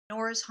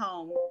Nora's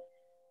Home,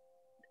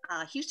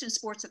 Houston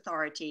Sports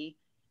Authority,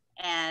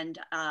 and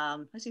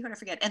let's see what I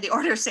forget, and the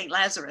Order of St.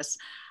 Lazarus.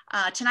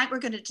 Tonight we're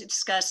going to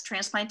discuss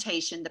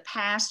transplantation, the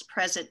past,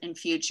 present, and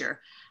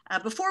future.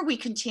 Before we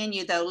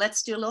continue though,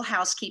 let's do a little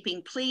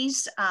housekeeping.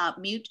 Please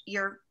mute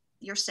your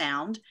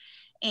sound.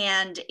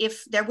 And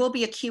if there will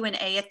be a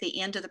Q&A at the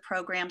end of the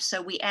program,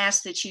 so we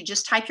ask that you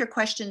just type your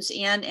questions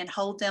in and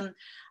hold them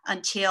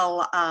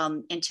until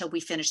we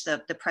finish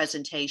the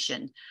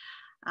presentation.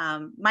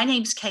 My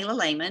name's Kayla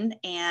Lehman,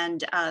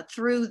 and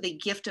through the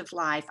gift of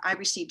life, I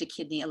received a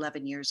kidney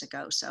 11 years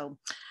ago, so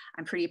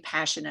I'm pretty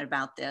passionate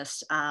about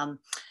this. I'm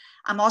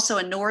also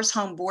a Nora's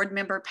Home board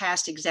member,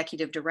 past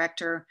executive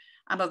director.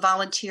 I'm a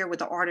volunteer with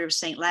the Order of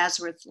St.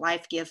 Lazarus,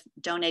 Life Gift,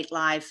 Donate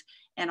Life,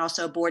 and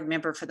also a board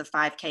member for the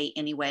 5K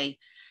Anyway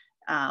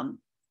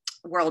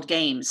World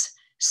Games.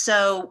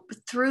 So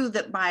through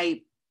the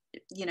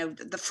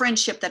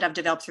friendship that I've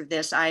developed through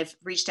this, I've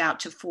reached out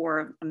to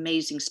 4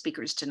 amazing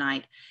speakers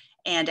tonight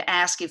and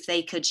ask if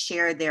they could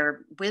share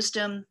their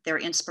wisdom, their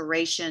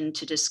inspiration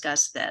to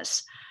discuss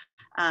this.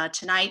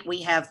 Tonight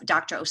we have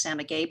Dr.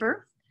 Osama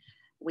Gaber,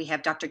 we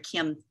have Dr.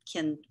 Ken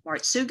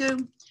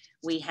Martsugu,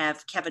 we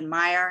have Kevin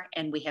Meyer,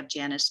 and we have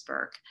Janice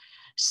Burke.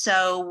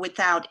 So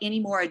without any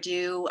more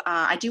ado,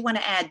 I do want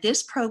to add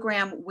this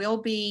program will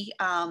be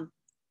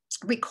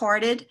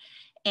recorded,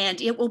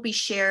 and it will be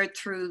shared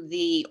through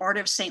the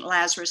Order of St.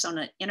 Lazarus on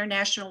an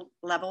international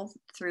level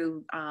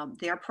through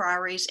their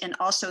priorities, and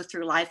also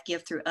through Life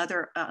Gift, through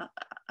other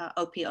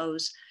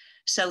OPOs.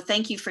 So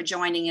thank you for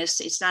joining us.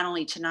 It's not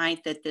only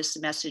tonight that this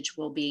message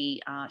will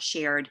be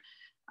shared,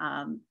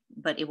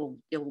 but it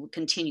will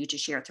continue to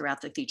share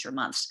throughout the future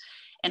months.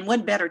 And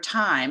what better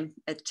time,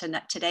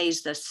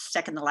 today's the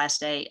second to last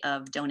day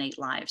of Donate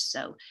Lives.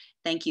 So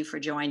thank you for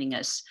joining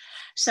us.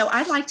 So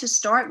I'd like to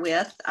start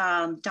with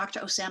Dr.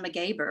 Osama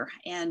Gaber,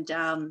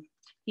 and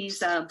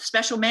he's a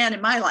special man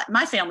in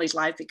my family's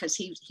life because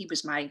he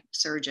was my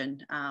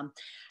surgeon.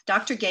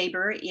 Dr.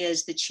 Gaber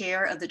is the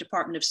chair of the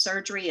Department of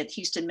Surgery at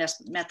Houston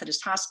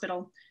Methodist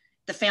Hospital,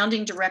 the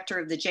founding director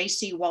of the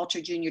J.C.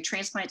 Walter Jr.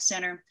 Transplant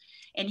Center,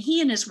 and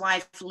he and his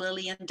wife,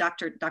 Lillian,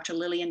 Dr.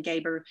 Lillian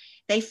Gaber,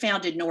 they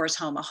founded Nora's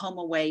Home, a home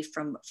away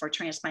for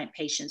transplant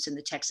patients in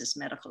the Texas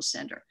Medical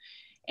Center.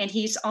 And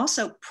he's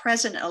also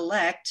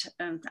president-elect,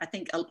 I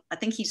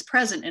think he's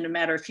present in a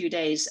matter of few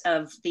days,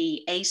 of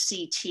the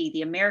ACT,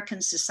 the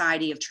American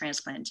Society of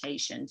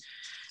Transplantation.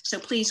 So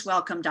please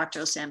welcome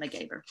Dr. Osama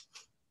Gaber.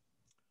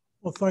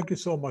 Well, thank you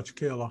so much,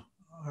 Kayla.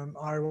 And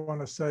I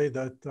want to say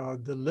that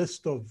the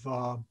list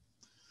of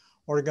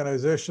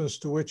organizations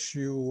to which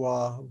you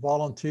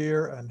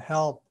volunteer and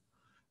help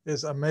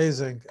is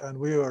amazing. And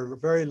we are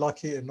very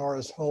lucky in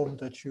Nora's Home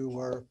that you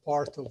were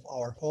part of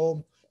our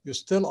home. You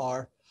still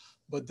are,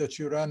 but that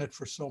you ran it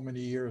for so many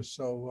years.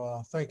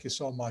 So thank you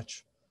so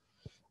much.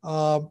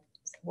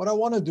 What I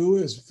want to do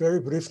is very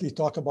briefly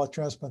talk about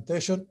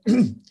transplantation.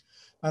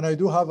 And I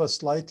do have a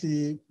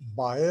slightly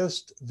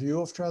biased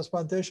view of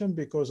transplantation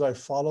because I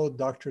followed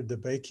Dr.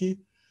 DeBakey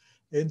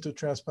into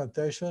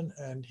transplantation,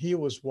 and he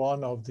was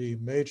one of the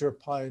major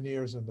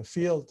pioneers in the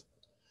field.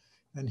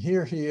 And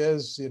here he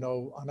is,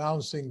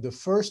 announcing the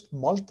first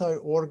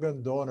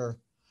multi-organ donor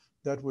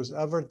that was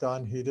ever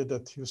done. He did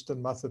at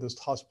Houston Methodist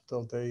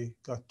Hospital. They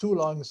got 2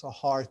 lungs, a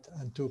heart,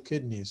 and 2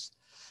 kidneys.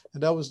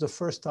 And that was the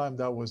first time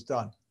that was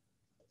done.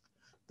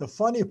 The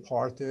funny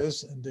part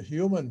is, and the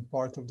human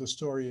part of the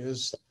story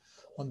is,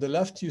 on the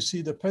left, you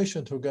see the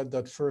patient who got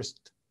that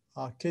first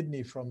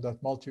kidney from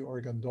that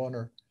multi-organ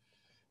donor.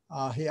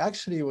 He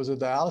actually was a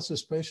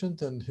dialysis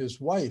patient, and his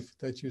wife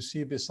that you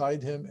see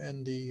beside him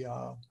in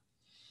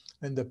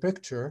the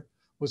picture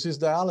was his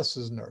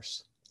dialysis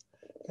nurse.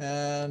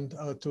 And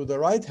to the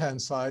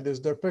right-hand side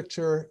is their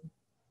picture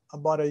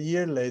about a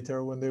year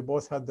later when they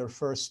both had their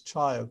first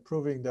child,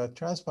 proving that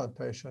transplant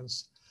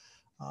patients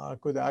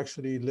could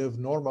actually live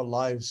normal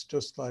lives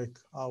just like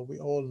we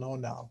all know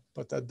now.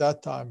 But at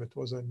that time, it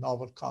was a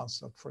novel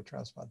concept for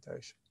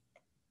transplantation.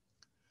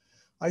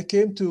 I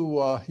came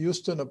to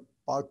Houston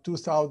about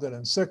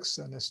 2006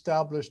 and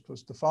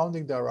was the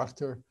founding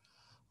director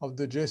of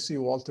the J.C.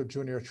 Walter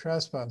Jr.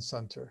 Transplant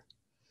Center.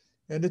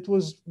 And it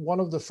was one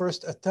of the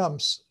first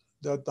attempts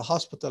that the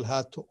hospital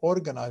had to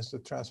organize the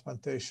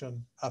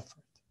transplantation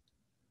effort.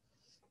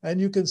 And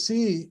you can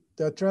see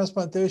that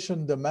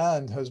transplantation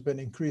demand has been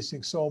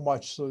increasing so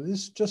much. So this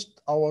is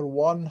just our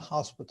one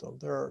hospital.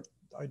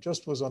 I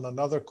just was on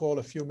another call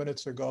a few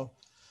minutes ago.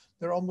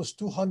 There are almost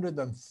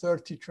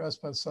 230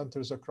 transplant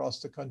centers across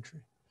the country.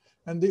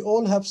 And they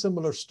all have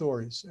similar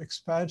stories: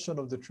 expansion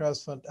of the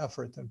transplant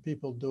effort and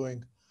people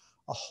doing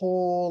a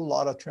whole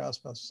lot of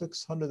transplants,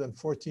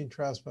 614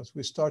 transplants.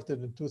 We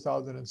started in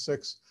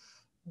 2006,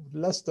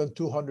 less than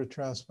 200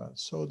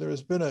 transplants. So there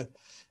has been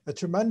a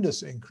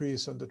tremendous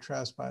increase in the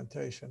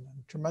transplantation,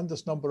 a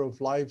tremendous number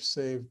of lives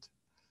saved,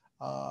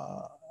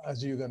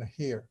 as you're going to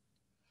hear.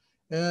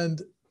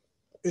 And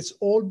it's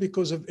all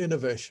because of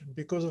innovation,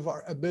 because of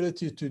our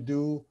ability to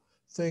do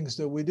things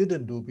that we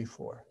didn't do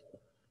before,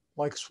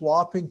 like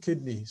swapping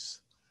kidneys,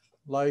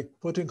 like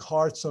putting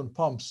hearts on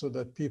pumps so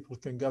that people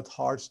can get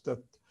hearts that,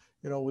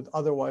 would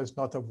otherwise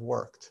not have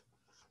worked,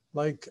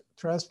 like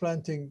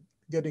transplanting,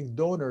 getting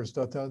donors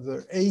that are in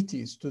their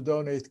 80s to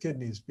donate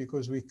kidneys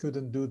because we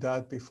couldn't do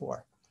that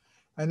before.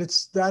 And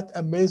it's that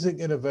amazing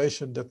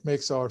innovation that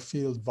makes our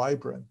field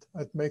vibrant.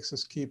 It makes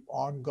us keep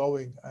on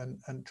going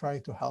and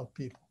trying to help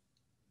people.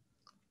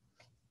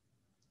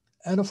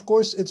 And of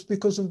course, it's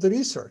because of the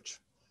research.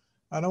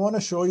 And I want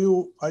to show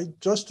you, I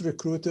just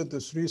recruited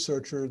this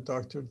researcher,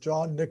 Dr.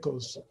 John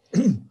Nichols.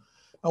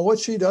 And what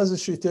she does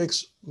is she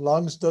takes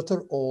lungs that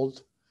are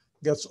old,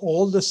 gets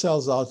all the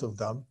cells out of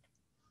them,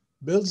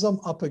 builds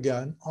them up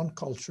again on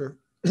culture,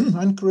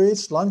 and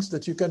creates lungs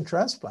that you can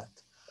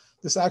transplant.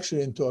 This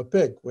actually into a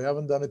pig. We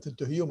haven't done it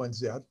into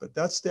humans yet, but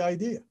that's the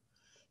idea.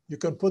 You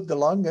can put the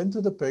lung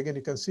into the pig, and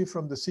you can see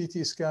from the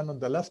CT scan on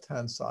the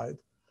left-hand side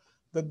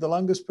that the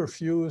lung is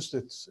perfused.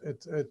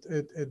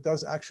 It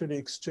does actually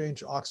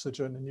exchange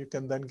oxygen, and you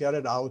can then get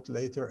it out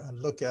later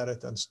and look at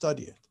it and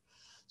study it.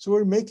 So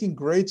we're making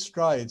great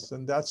strides,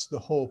 and that's the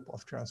hope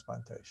of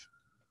transplantation.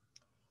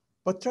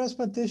 But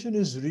transplantation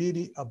is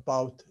really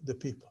about the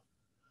people.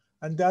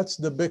 And that's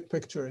the big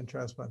picture in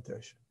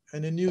transplantation.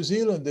 And in New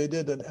Zealand, they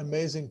did an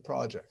amazing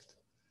project.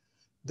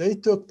 They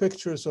took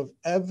pictures of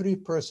every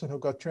person who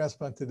got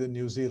transplanted in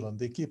New Zealand.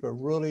 They keep a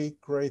really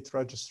great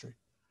registry.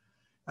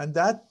 And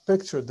that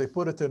picture, they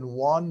put it in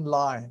one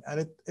line,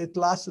 and it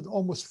lasted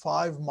almost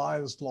 5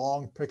 miles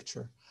long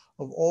picture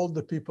of all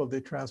the people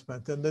they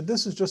transplanted. And then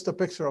this is just a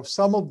picture of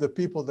some of the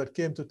people that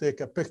came to take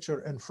a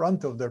picture in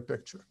front of their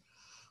picture.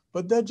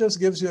 But that just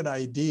gives you an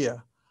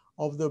idea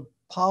of the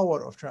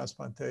power of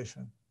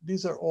transplantation.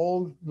 These are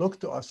all, look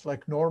to us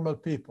like normal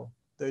people.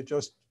 They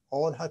just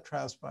all had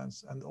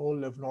transplants and all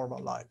live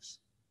normal lives.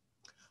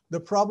 The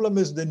problem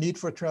is the need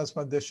for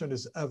transplantation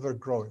is ever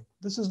growing.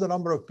 This is the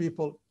number of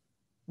people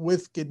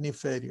with kidney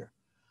failure.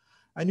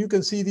 And you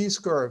can see these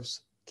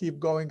curves keep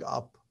going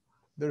up.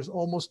 There's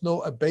almost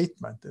no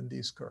abatement in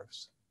these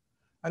curves.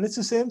 And it's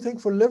the same thing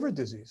for liver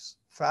disease,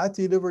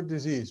 fatty liver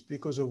disease,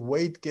 because of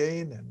weight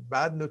gain and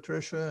bad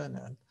nutrition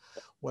and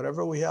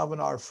whatever we have in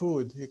our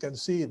food. You can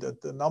see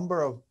that the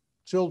number of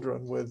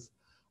children with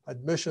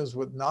admissions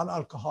with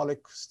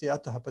non-alcoholic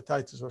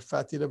steatohepatitis or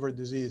fatty liver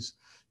disease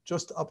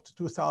just up to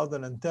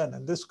 2010.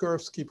 And these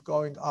curves keep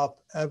going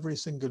up every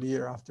single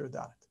year after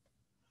that.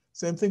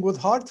 Same thing with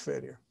heart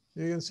failure.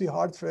 You can see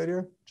heart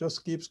failure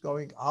just keeps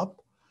going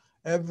up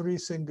every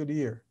single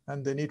year,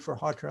 and the need for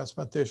heart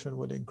transplantation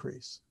will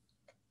increase.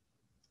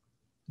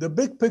 The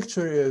big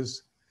picture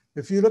is,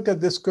 if you look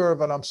at this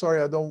curve, and I'm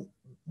sorry, I don't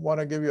want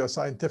to give you a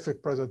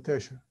scientific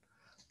presentation,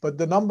 but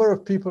the number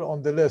of people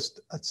on the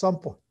list at some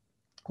point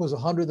was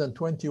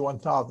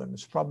 121,000.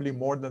 It's probably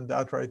more than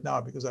that right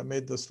now because I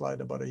made this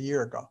slide about a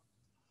year ago.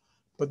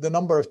 But the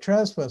number of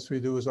transplants we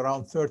do is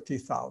around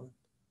 30,000.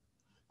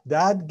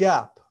 That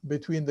gap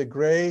between the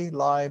gray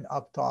line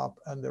up top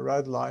and the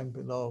red line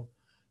below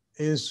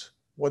is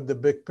what the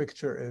big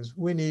picture is.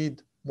 We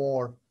need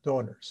more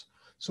donors.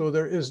 So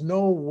there is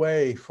no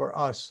way for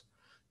us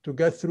to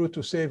get through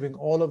to saving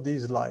all of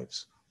these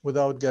lives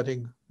without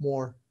getting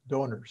more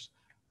donors.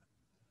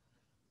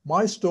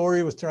 My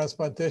story with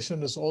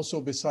transplantation is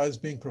also, besides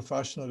being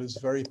professional, is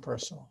very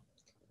personal.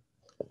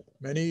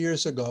 Many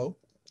years ago,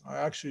 I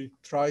actually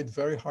tried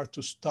very hard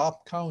to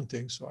stop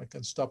counting so I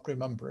can stop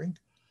remembering.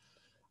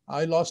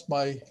 I lost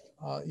my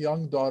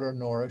young daughter,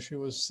 Nora. She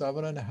was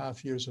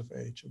 7.5 years of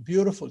age, a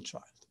beautiful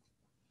child.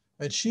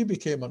 And she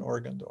became an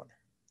organ donor.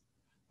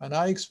 And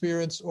I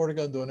experienced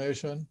organ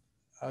donation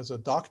as a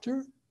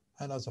doctor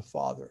and as a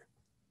father.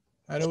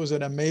 And it was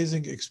an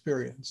amazing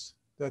experience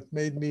that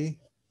made me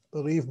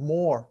believe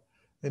more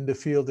in the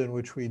field in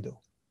which we do.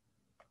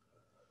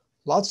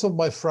 Lots of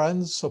my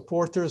friends,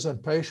 supporters,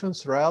 and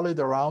patients rallied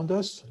around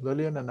us,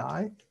 Lillian and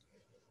I,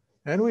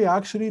 and we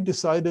actually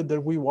decided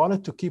that we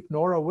wanted to keep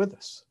Nora with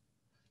us.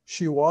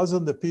 She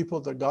wasn't the people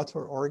that got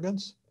her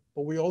organs,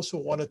 but we also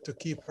wanted to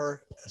keep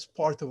her as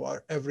part of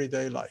our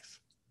everyday life.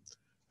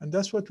 And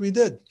that's what we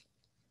did.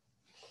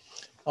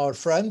 Our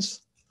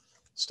friends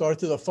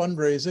started a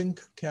fundraising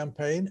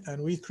campaign,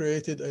 and we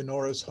created a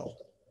Nora's Home.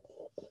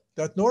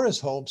 That Nora's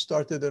Home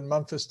started in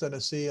Memphis,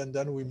 Tennessee, and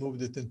then we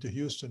moved it into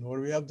Houston, where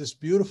we have this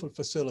beautiful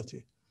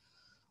facility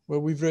where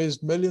we've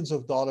raised millions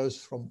of dollars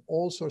from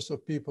all sorts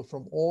of people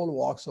from all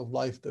walks of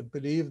life that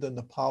believed in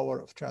the power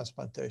of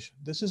transplantation.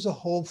 This is a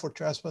home for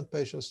transplant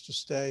patients to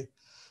stay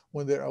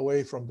when they're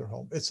away from their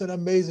home. It's an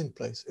amazing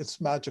place. It's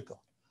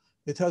magical.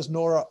 It has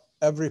Nora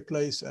every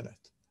place in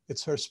it.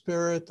 It's her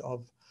spirit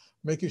of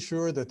making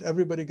sure that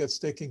everybody gets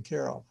taken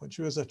care of. When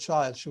she was a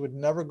child, she would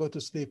never go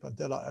to sleep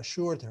until I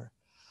assured her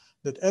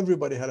that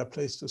everybody had a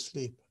place to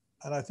sleep.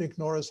 And I think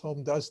Nora's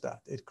Home does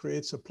that. It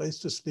creates a place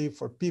to sleep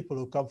for people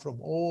who come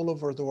from all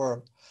over the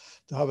world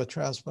to have a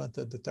transplant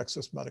at the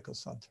Texas Medical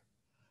Center.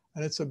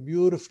 And it's a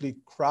beautifully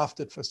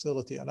crafted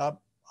facility. And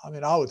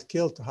I would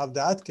kill to have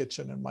that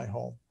kitchen in my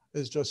home.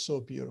 It's just so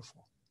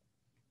beautiful.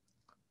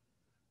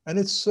 And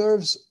it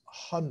serves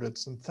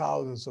hundreds and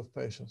thousands of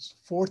patients,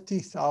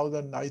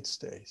 40,000 night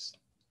stays.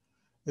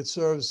 It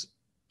serves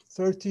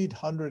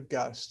 1,300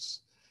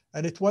 guests.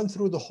 And it went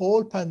through the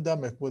whole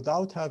pandemic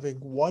without having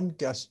one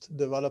guest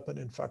develop an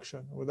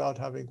infection, without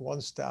having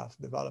one staff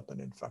develop an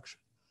infection.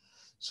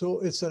 So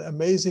it's an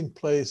amazing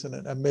place and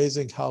an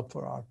amazing help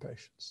for our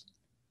patients.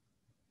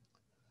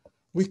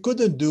 We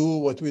couldn't do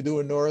what we do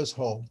in Nora's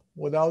home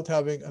without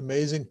having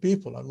amazing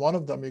people. And one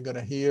of them you're going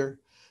to hear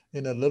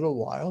in a little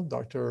while,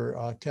 Dr.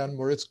 Ken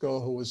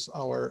Moritzko, who is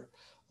our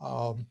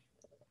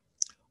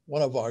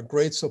one of our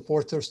great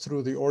supporters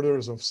through the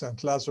Orders of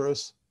St.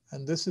 Lazarus.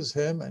 And this is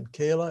him and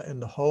Kayla in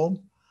the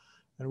home.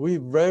 And we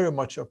very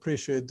much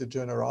appreciate the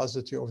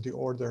generosity of the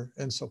order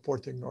in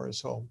supporting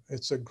Nora's home.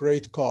 It's a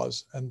great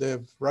cause and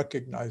they've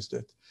recognized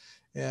it.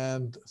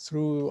 And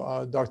through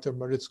Dr.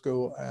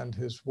 Maritzko and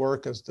his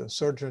work as the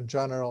Surgeon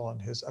General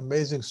and his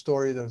amazing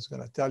story that he's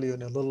going to tell you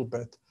in a little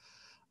bit,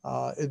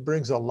 it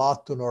brings a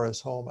lot to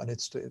Nora's home and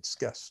its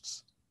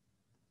guests.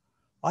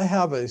 I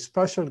have a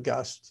special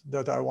guest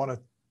that I want to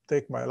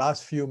take my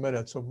last few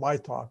minutes of my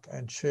talk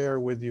and share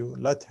with you,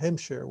 let him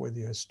share with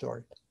you his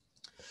story.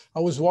 I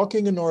was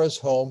walking in Nora's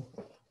home.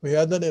 We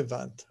had an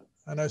event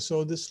and I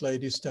saw this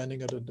lady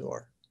standing at the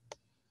door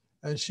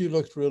and she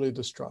looked really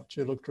distraught.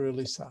 She looked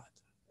really sad.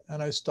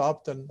 And I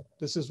stopped and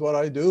this is what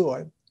I do.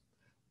 I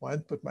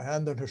went, put my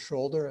hand on her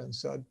shoulder and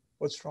said,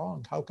 "What's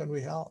wrong? How can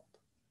we help?"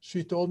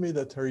 She told me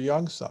that her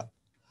young son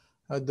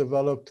had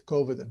developed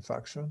COVID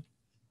infection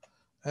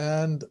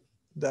and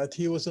that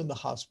he was in the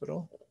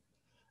hospital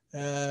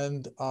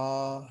and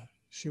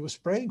she was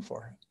praying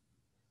for him.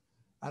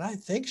 And I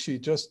think she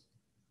just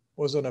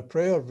was on a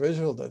prayer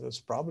visual that was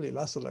probably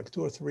lasted like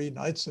 2 or 3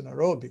 nights in a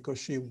row because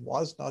she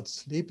was not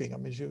sleeping. I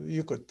mean,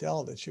 you could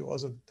tell that she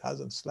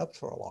hasn't slept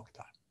for a long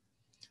time.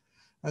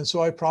 And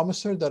so I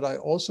promised her that I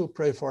also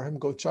pray for him,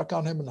 go check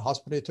on him in the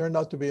hospital. He turned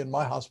out to be in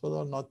my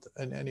hospital, not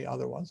in any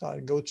other ones.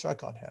 I'd go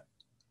check on him.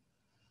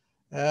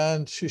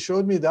 And she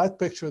showed me that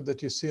picture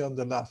that you see on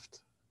the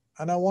left.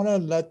 And I want to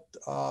let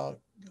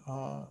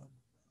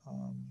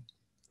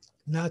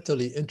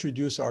Natalie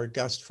introduce our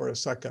guest for a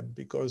second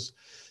because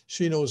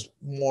she knows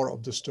more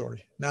of the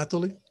story.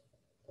 Natalie?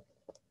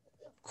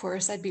 Of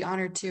course, I'd be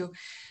honored to.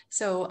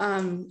 So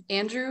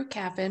Andrew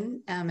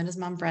Kappen and his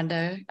mom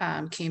Brenda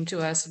came to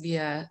us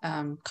via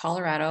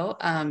Colorado,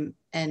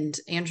 and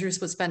Andrew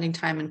was spending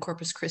time in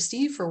Corpus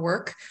Christi for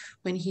work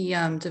when he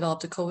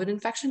developed a COVID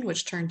infection,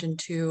 which turned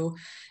into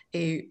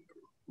a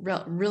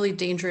really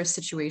dangerous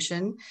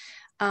situation.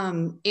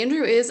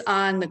 Andrew is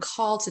on the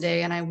call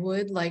today, and I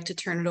would like to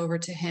turn it over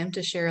to him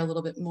to share a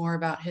little bit more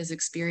about his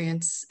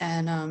experience.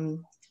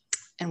 And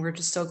we're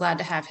just so glad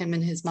to have him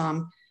and his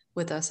mom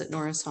with us at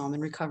Nora's home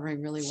and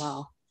recovering really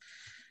well.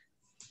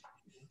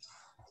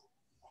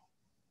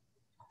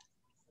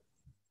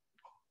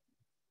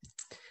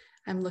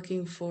 I'm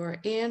looking for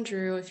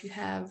Andrew, if you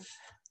have.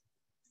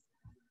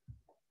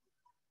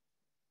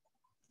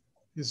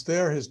 He's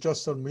there, he's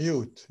just on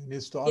mute. He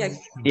needs to unmute.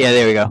 Yeah,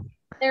 there we go.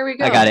 There we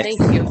go. I got it.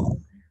 Thank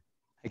you.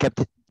 I kept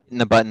hitting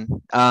the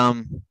button.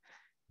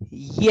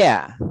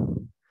 Yeah,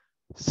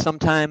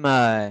 sometime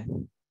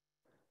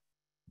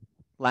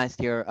last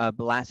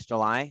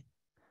July,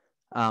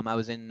 I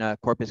was in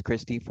Corpus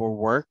Christi for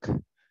work,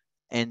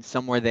 and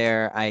somewhere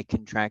there I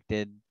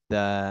contracted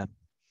the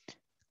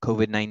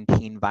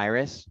COVID-19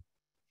 virus,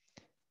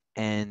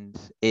 and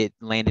it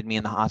landed me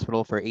in the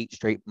hospital for 8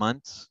 straight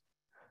months.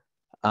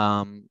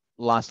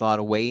 Lost a lot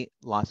of weight,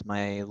 lost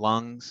my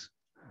lungs,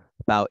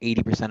 about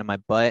 80% of my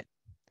butt,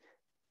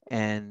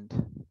 and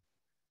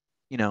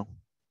you know,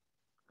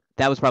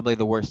 that was probably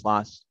the worst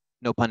loss,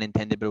 no pun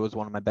intended, but it was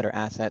one of my better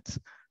assets.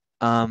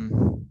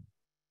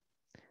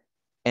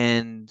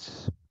 And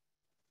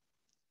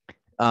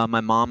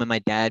my mom and my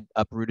dad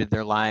uprooted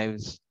their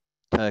lives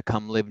to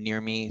come live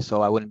near me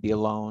so I wouldn't be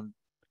alone.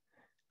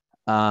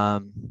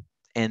 And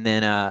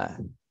then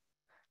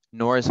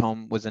Nora's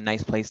home was a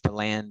nice place to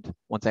land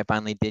once I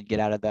finally did get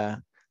out of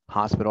the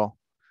hospital.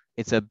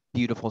 It's a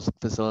beautiful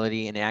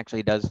facility and it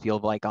actually does feel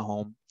like a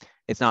home.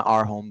 It's not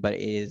our home, but it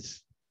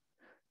is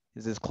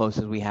as close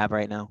as we have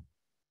right now.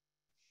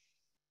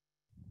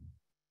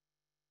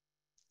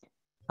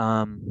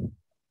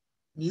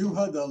 You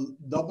had a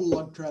double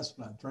lung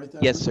transplant, right?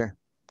 Yes, sir.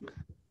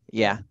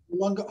 Yeah.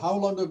 How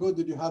long ago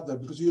did you have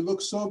that? Because you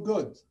look so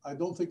good. I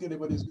don't think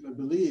anybody's going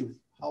to believe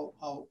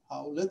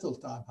how little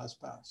time has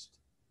passed.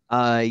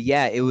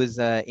 Yeah, it was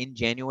in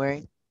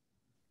January.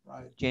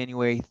 Right.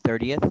 January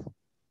 30th.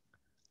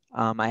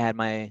 I had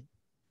my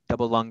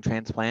double lung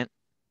transplant.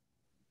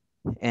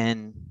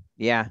 And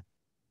yeah,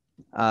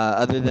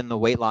 other than the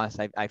weight loss,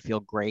 I feel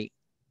great.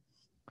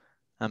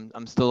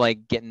 I'm still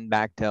like getting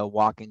back to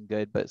walking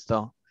good, but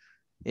still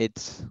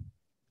it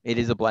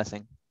is a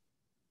blessing.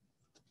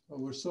 Well,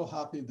 we're so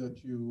happy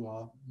that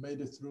you made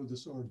it through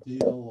this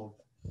ordeal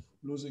of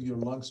losing your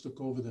lungs to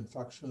COVID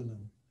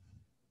infection.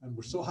 And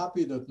we're so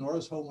happy that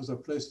Nora's home was a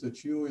place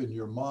that you and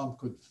your mom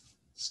could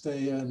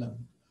stay in.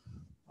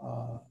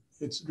 And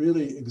it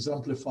really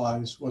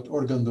exemplifies what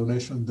organ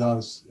donation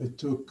does. It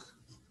took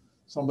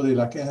somebody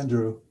like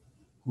Andrew,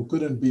 who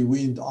couldn't be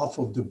weaned off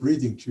of the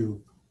breathing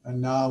tube, And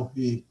now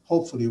he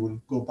hopefully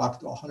will go back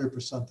to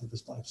 100% of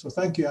his life. So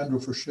thank you, Andrew,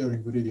 for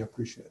sharing. We really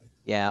appreciate it.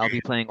 Yeah, I'll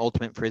be playing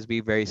Ultimate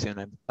Frisbee very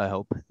soon, I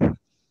hope. We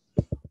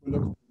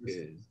look forward to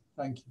it.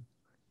 Thank you.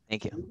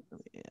 Thank you.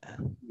 Yeah.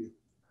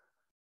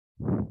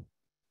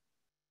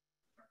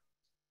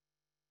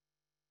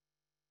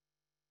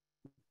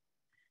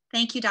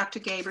 Thank you, Dr.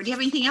 Gaber. Do you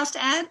have anything else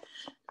to add?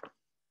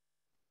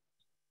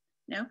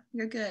 No,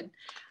 you're good.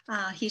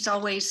 He's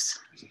always,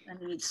 I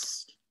mean,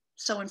 it's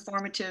so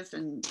informative,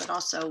 but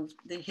also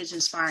his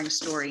inspiring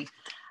story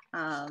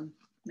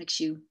makes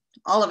you,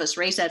 all of us,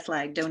 raise that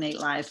flag, donate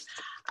life.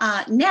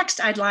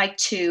 Next, I'd like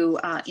to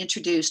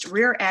introduce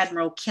Rear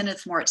Admiral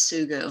Kenneth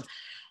Moritsugu.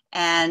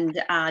 And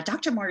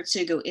Dr.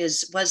 Moritsugu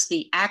was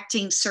the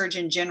acting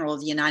Surgeon General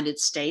of the United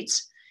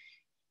States.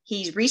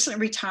 He recently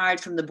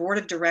retired from the board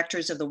of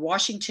directors of the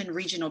Washington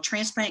Regional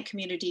Transplant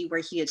Community,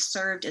 where he had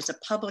served as a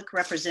public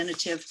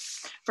representative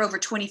for over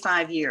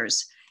 25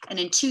 years. And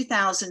in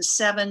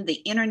 2007,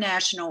 the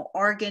International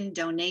Organ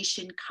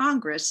Donation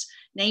Congress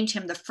named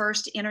him the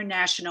first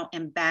international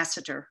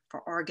ambassador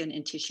for organ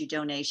and tissue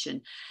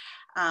donation.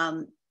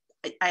 I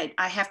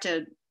have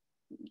to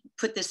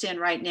put this in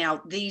right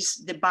now.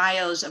 The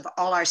bios of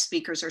all our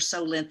speakers are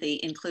so lengthy,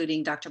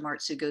 including Dr.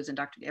 Moritsugu's and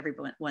Dr.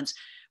 everyone's.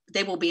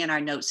 They will be in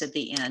our notes at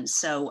the end.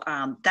 So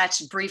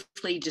that's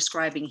briefly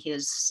describing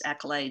his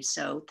accolades.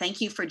 So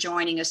thank you for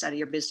joining us out of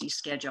your busy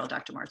schedule,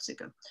 Dr.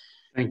 Moritsugu.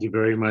 Thank you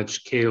very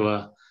much,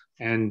 Kayla.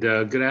 And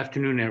good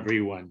afternoon,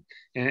 everyone.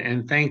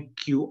 And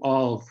thank you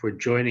all for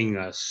joining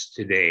us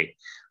today.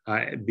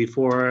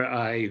 Before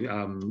I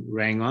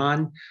rang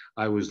on,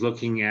 I was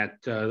looking at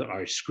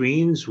our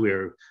screens.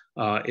 We're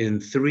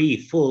in 3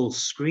 full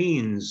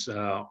screens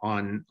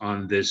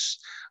on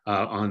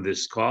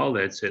this call.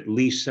 That's at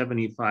least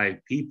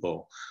 75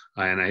 people.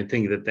 And I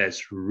think that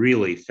that's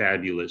really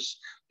fabulous,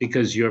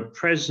 because your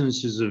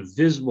presence is a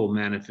visible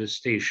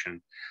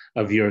manifestation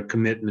of your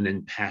commitment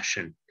and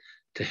passion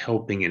to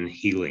helping and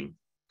healing.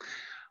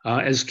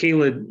 As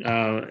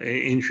Kayla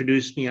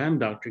introduced me, I'm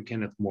Dr.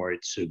 Kenneth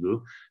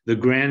Moritsugu, the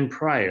Grand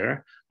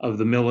Prior of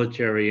the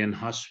Military and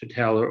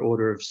Hospitaller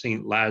Order of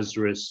St.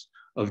 Lazarus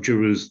of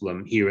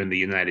Jerusalem here in the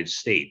United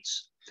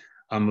States.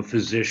 I'm a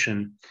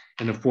physician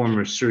and a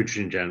former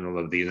Surgeon General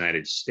of the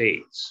United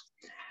States.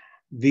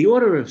 The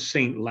Order of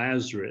St.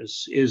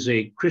 Lazarus is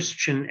a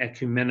Christian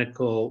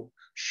ecumenical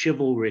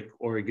chivalric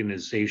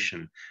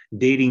organization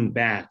dating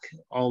back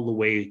all the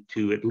way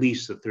to at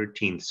least the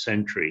 13th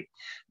century,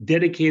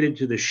 dedicated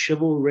to the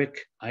chivalric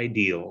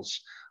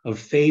ideals of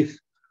faith,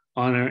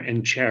 honor,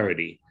 and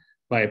charity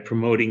by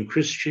promoting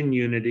Christian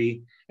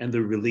unity and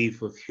the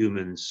relief of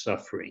human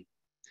suffering.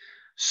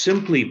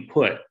 Simply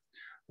put,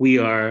 we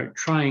are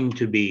trying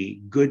to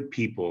be good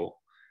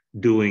people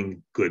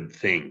doing good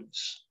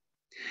things.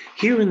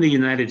 Here in the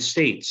United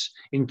States,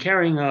 in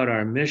carrying out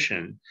our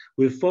mission,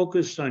 we've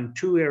focused on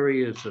 2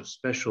 areas of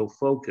special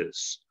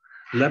focus: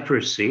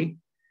 leprosy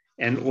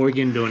and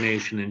organ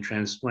donation and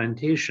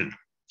transplantation.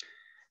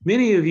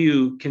 Many of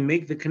you can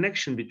make the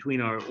connection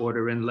between our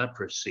order and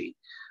leprosy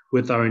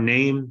with our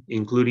name,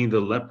 including the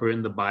leper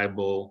in the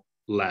Bible,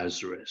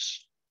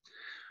 Lazarus.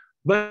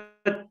 But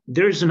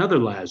there's another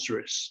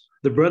Lazarus,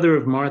 the brother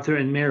of Martha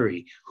and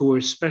Mary, who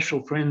were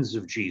special friends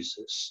of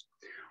Jesus.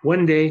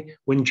 One day,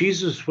 when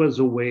Jesus was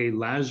away,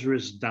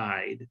 Lazarus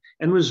died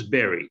and was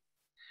buried.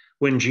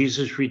 When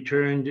Jesus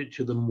returned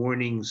to the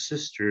mourning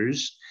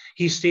sisters,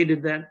 he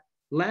stated that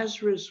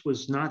Lazarus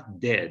was not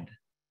dead,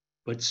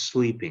 but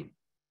sleeping.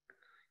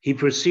 He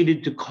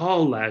proceeded to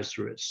call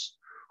Lazarus,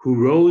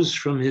 who rose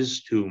from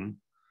his tomb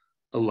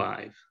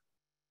alive.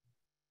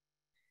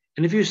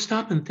 And if you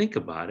stop and think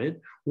about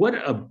it,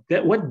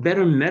 what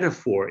better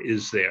metaphor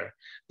is there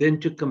than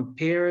to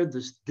compare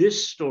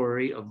this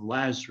story of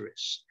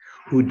Lazarus,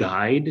 who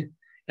died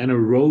and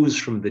arose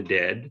from the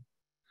dead,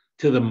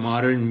 to the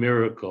modern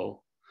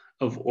miracle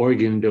of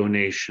organ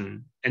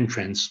donation and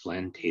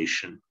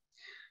transplantation,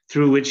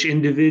 through which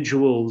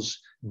individuals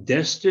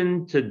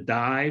destined to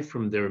die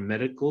from their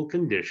medical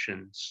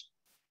conditions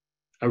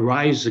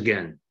arise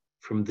again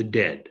from the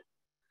dead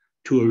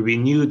to a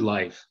renewed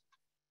life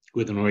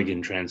with an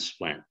organ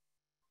transplant.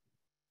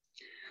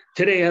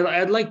 Today,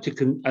 I'd like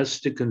us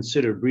to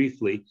consider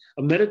briefly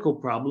a medical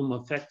problem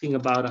affecting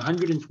about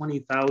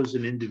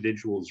 120,000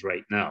 individuals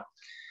right now.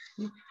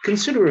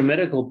 Consider a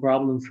medical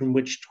problem from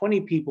which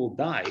 20 people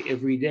die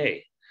every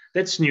day.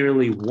 That's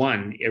nearly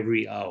 1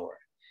 every hour.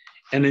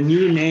 And a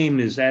new name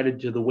is added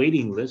to the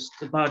waiting list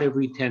about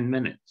every 10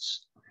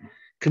 minutes.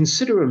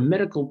 Consider a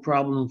medical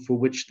problem for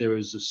which there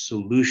is a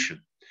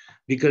solution,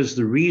 because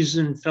the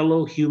reason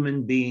fellow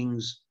human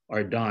beings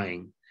are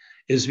dying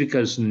is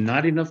because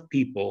not enough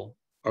people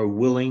are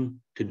willing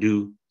to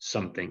do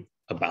something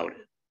about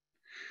it.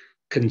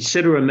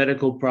 Consider a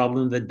medical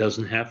problem that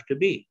doesn't have to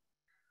be.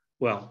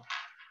 Well,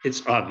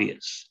 it's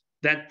obvious.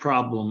 That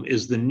problem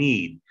is the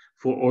need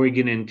for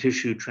organ and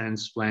tissue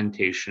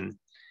transplantation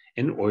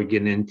and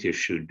organ and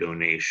tissue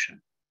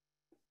donation.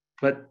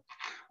 But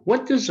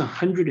what does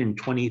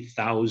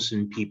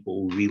 120,000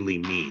 people really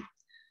mean?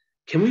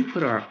 Can we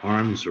put our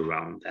arms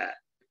around that?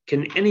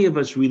 can any of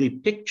us really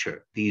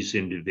picture these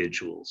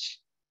individuals?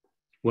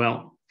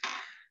 Well,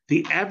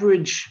 the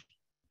average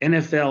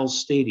NFL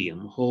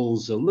stadium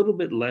holds a little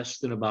bit less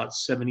than about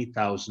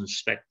 70,000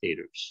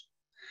 spectators.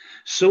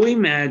 So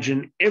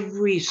imagine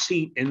every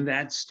seat in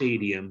that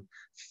stadium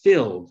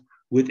filled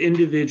with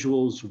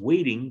individuals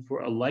waiting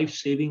for a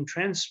life-saving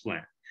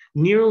transplant,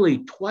 nearly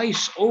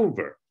twice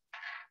over.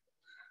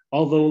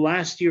 Although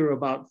last year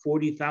about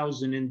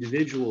 40,000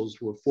 individuals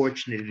were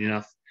fortunate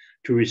enough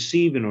to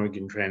receive an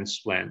organ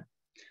transplant,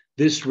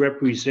 this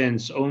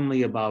represents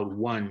only about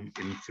 1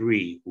 in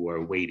 3 who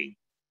are waiting.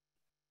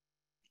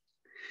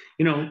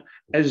 You know,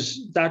 as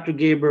Dr.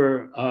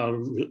 Gaber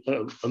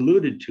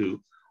alluded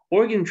to,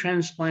 organ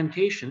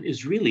transplantation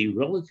is really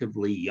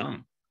relatively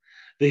young.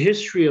 The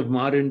history of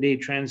modern day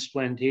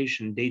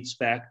transplantation dates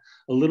back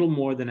a little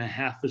more than a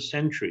half a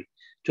century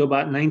to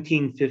about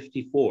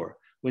 1954,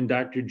 when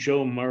Dr.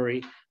 Joe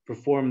Murray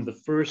performed the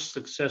first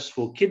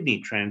successful kidney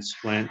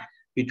transplant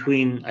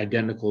between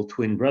identical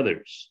twin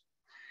brothers.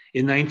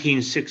 In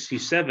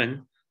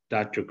 1967,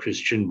 Dr.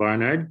 Christian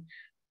Barnard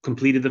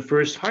completed the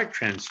first heart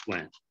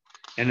transplant.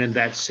 And in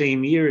that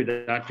same year,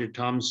 Dr.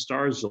 Tom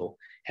Starzl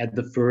had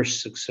the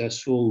first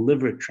successful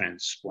liver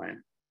transplant.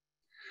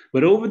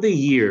 But over the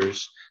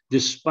years,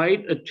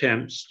 despite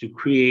attempts to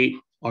create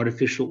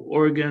artificial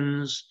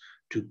organs,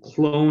 to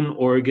clone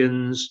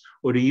organs,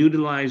 or to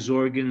utilize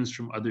organs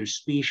from other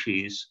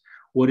species,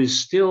 what is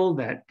still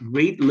that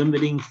rate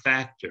limiting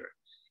factor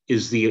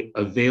is the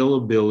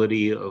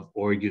availability of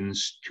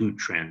organs to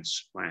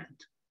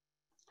transplant.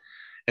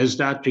 As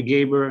Dr.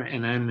 Gaber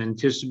and I'm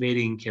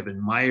anticipating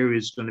Kevin Meyer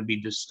is going to be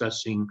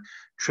discussing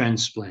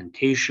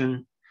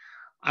transplantation,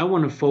 I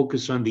want to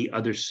focus on the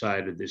other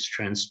side of this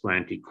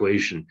transplant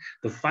equation,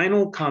 the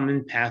final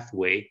common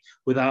pathway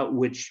without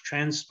which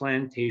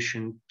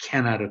transplantation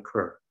cannot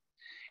occur,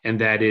 and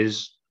that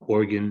is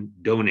organ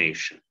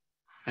donation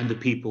and the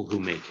people who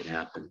make it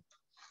happen.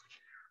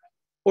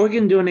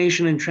 Organ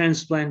donation and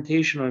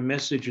transplantation are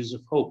messages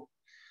of hope,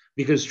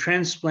 because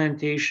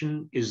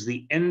transplantation is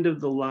the end of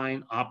the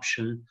line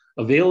option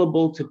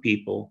available to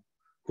people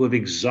who have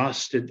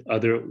exhausted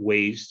other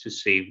ways to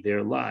save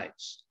their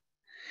lives.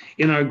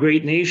 In our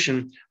great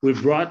nation,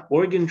 we've brought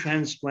organ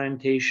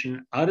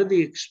transplantation out of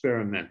the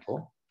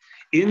experimental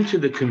into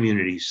the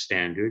community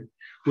standard,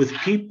 with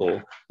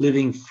people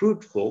living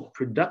fruitful,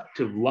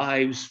 productive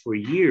lives for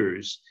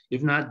years,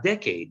 if not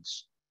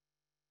decades.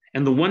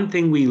 And the one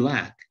thing we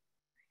lack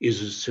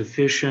is a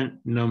sufficient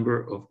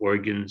number of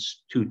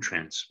organs to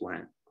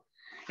transplant.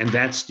 And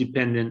that's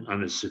dependent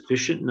on a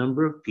sufficient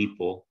number of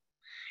people,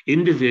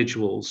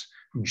 individuals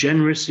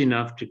generous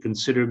enough to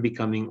consider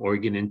becoming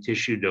organ and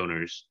tissue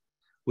donors,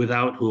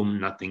 without whom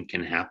nothing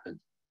can happen.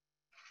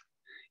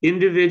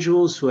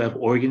 Individuals who have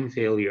organ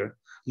failure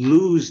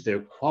lose their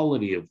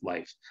quality of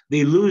life.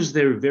 They lose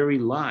their very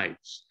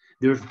lives.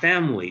 Their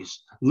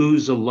families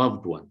lose a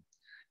loved one.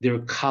 Their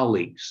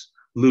colleagues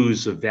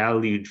lose a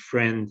valued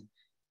friend,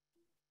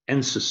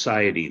 and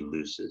society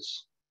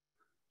loses.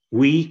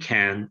 We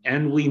can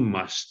and we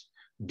must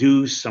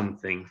do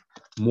something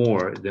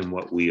more than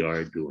what we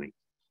are doing.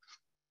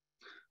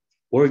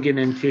 Organ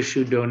and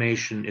tissue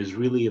donation is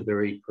really a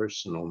very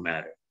personal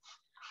matter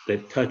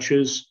that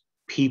touches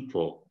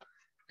people,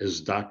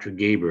 as Dr.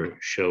 Gaber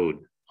showed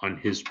on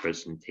his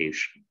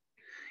presentation.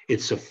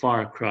 It's a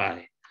far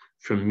cry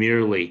from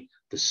merely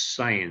the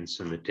science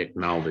and the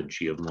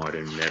technology of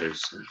modern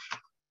medicine.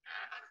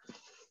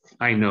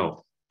 I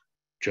know,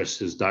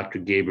 just as Dr.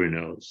 Gaber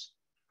knows,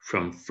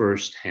 from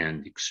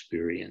firsthand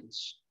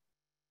experience.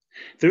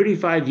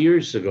 35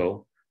 years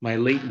ago, my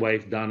late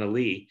wife, Donna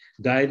Lee,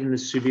 died in a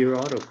severe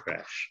auto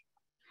crash.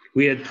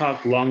 We had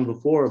talked long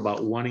before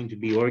about wanting to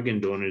be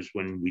organ donors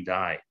when we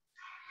die,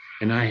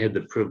 and I had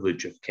the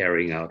privilege of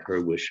carrying out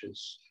her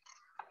wishes.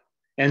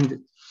 And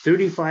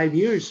 35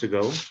 years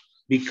ago,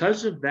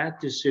 because of that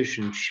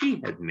decision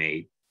she had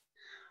made,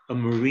 a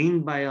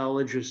marine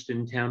biologist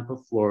in Tampa,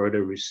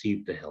 Florida,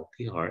 received a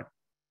healthy heart.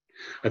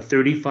 A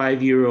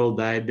 35-year-old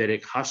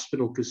diabetic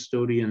hospital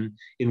custodian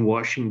in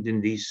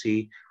Washington,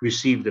 D.C.,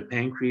 received a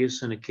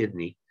pancreas and a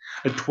kidney.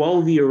 A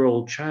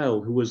 12-year-old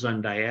child who was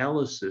on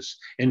dialysis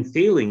and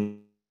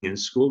failing in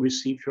school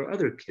received her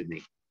other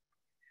kidney.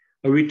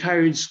 A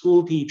retired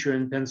school teacher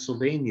in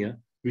Pennsylvania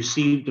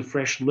received a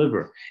fresh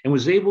liver and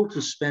was able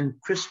to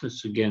spend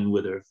Christmas again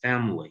with her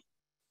family.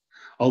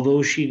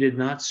 Although she did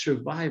not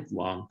survive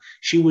long,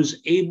 she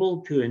was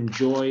able to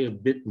enjoy a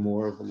bit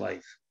more of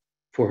life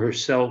for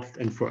herself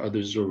and for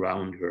others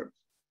around her.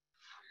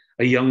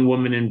 A young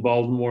woman in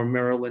Baltimore,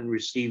 Maryland,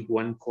 received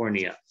one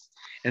cornea,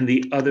 and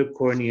the other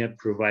cornea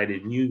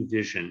provided new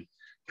vision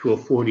to a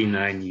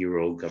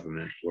 49-year-old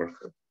government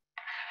worker.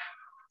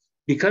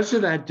 Because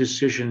of that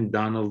decision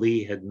Donna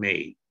Lee had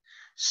made,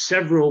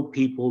 several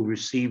people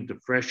received a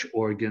fresh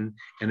organ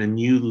and a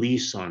new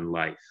lease on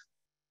life.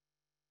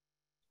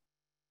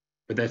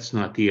 But that's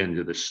not the end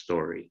of the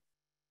story.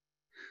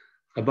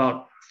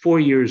 About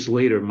 4 years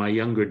later, my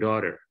younger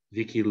daughter,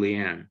 Vicky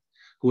Leanne,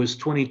 who was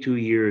 22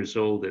 years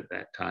old at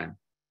that time,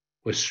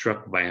 was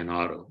struck by an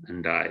auto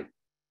and died.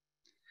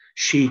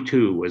 She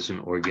too was an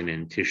organ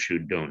and tissue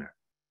donor.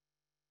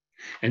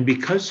 And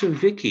because of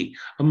Vicky,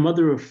 a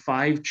mother of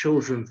 5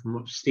 children from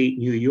upstate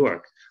New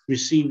York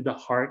received a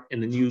heart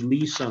and a new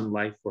lease on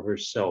life for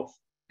herself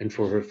and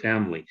for her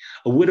family.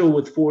 A widow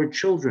with 4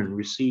 children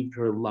received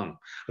her lung.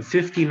 A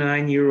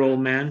 59-year-old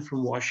man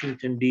from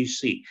Washington,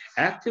 D.C.,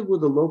 active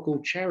with a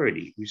local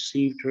charity,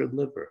 received her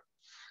liver.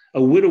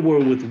 A widower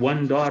with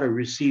 1 daughter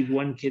received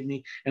 1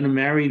 kidney, and a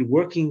married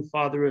working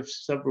father of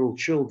several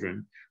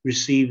children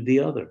received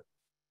the other.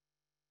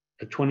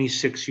 A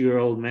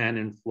 26-year-old man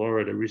in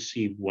Florida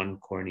received 1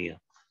 cornea,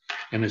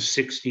 and a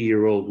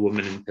 60-year-old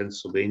woman in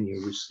Pennsylvania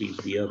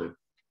received the other.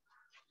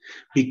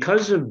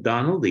 Because of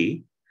Donna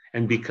Lee,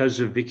 and because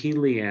of Vicky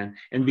Leanne,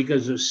 and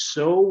because of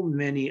so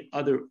many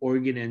other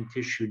organ and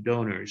tissue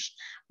donors,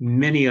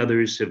 many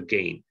others have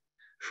gained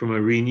from a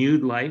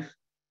renewed life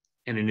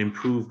and an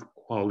improved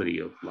quality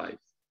of life.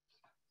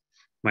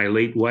 My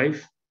late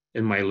wife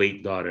and my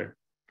late daughter,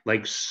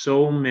 like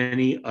so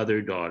many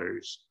other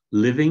daughters,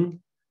 living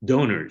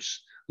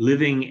donors,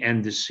 living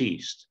and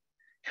deceased,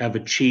 have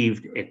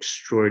achieved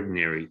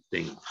extraordinary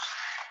things.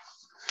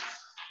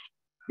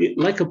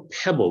 Like a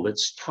pebble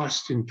that's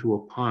tossed into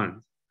a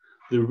pond,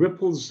 the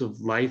ripples of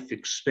life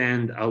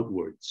expand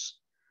outwards,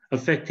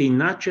 affecting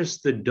not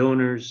just the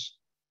donors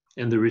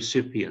and the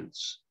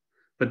recipients,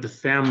 but the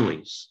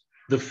families,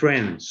 the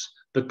friends,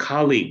 the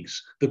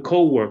colleagues, the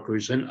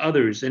co-workers, and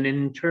others. And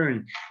in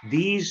turn,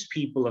 these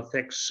people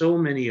affect so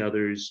many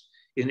others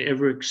in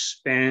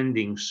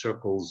ever-expanding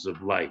circles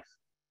of life.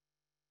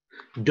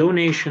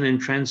 Donation and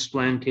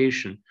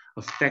transplantation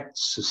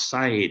affects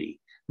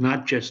society,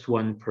 not just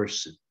one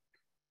person.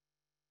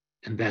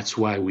 And that's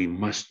why we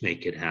must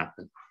make it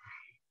happen.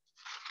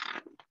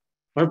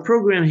 Our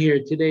program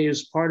here today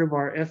is part of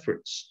our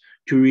efforts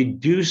to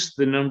reduce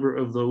the number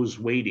of those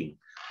waiting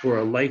for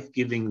a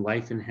life-giving,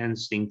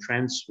 life-enhancing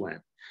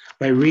transplant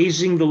by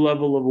raising the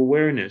level of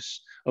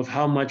awareness of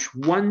how much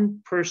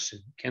one person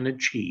can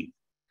achieve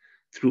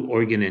through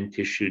organ and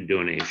tissue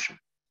donation.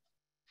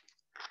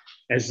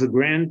 As the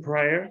Grand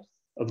Prior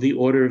of the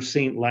Order of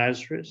St.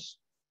 Lazarus,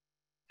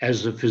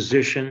 as a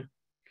physician,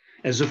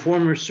 as a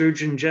former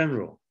Surgeon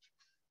General,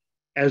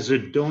 as a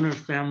donor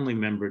family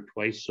member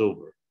twice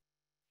over,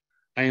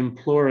 I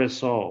implore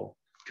us all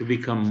to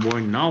become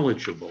more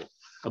knowledgeable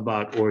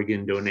about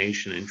organ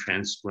donation and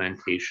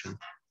transplantation,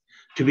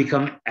 to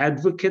become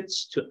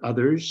advocates to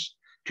others,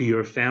 to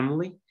your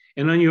family,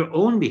 and on your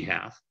own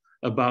behalf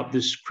about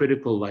this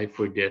critical life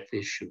or death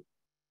issue.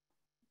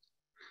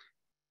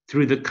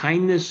 Through the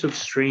kindness of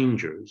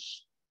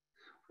strangers,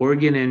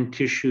 organ and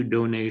tissue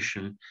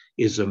donation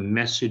is a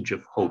message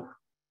of hope,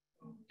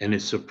 and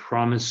it's a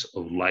promise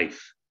of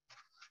life.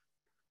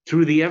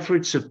 Through the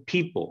efforts of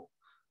people,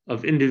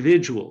 of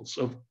individuals,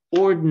 of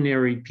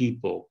ordinary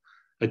people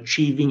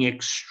achieving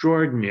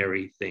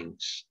extraordinary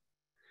things,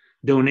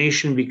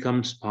 donation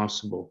becomes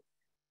possible.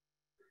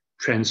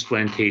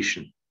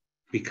 Transplantation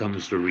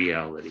becomes the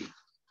reality.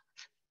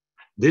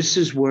 This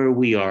is where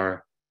we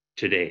are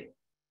today,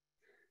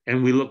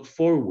 and we look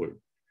forward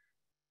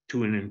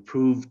to an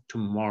improved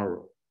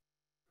tomorrow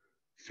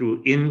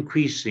through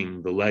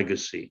increasing the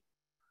legacy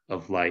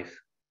of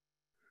life,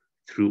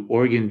 through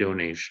organ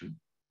donation,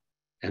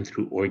 and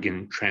through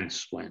organ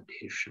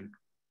transplantation.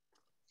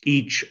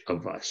 Each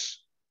of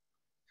us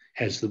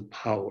has the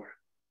power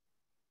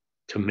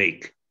to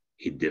make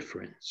a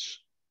difference.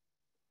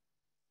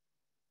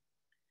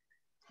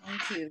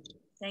 Thank you.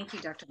 Thank you,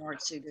 Dr.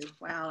 Mortsugu.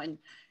 Wow. And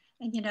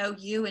you know,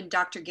 you and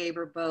Dr.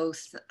 Gaber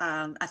both,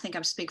 I think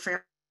I'm speaking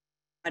for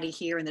everybody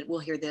here and that we'll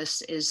hear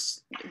this,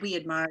 is we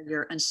admire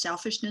your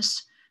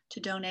unselfishness to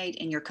donate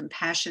and your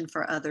compassion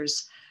for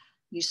others.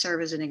 You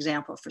serve as an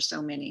example for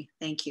so many.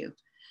 Thank you.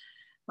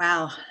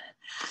 Wow.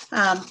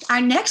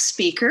 Our next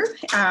speaker,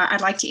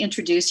 I'd like to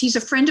introduce, he's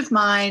a friend of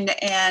mine.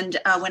 And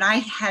when I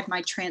had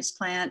my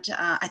transplant,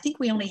 I think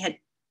we only had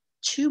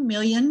 2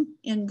 million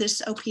in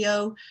this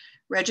OPO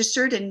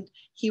registered, and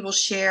he will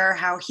share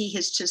how he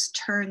has just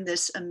turned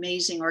this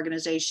amazing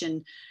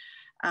organization,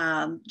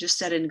 just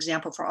set an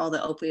example for all the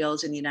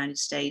OPOs in the United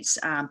States.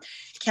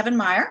 Kevin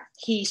Meyer,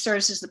 he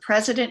serves as the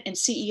president and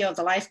CEO of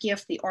the Life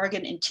Gift, the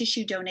organ and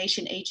tissue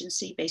donation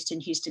agency based in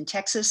Houston,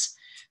 Texas,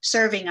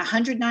 serving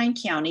 109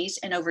 counties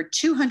and over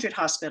 200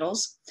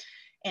 hospitals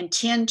and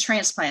 10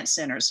 transplant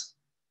centers.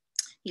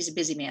 He's a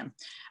busy man.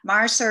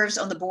 Meyer serves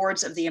on the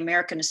boards of the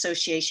American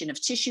Association of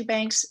Tissue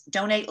Banks,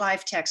 Donate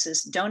Life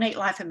Texas, Donate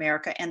Life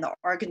America, and the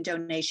Organ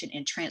Donation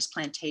and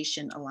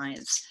Transplantation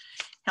Alliance.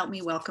 Help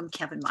me welcome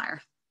Kevin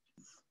Meyer.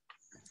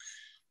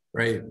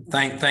 Great.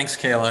 Thanks,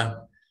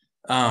 Kayla.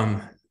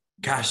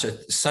 Gosh,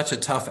 it's such a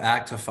tough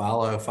act to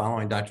follow,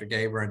 following Dr.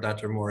 Gaber and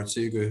Dr.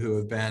 Mortsugu, who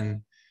have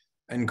been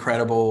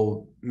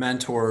incredible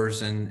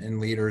mentors and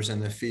leaders in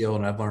the field.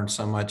 And I've learned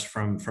so much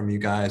from you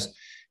guys.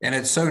 And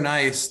it's so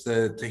nice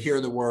to hear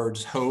the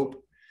words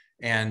hope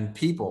and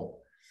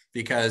people,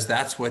 because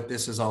that's what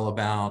this is all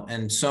about.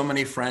 And so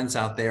many friends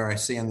out there I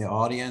see in the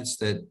audience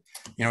that,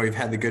 you know, we've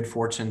had the good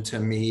fortune to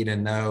meet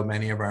and know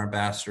many of our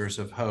ambassadors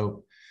of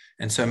hope.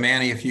 And so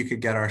Manny, if you could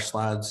get our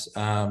slides,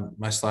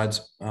 my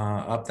slides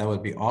up, that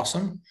would be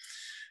awesome.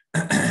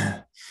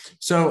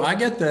 So I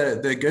get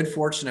the good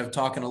fortune of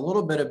talking a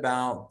little bit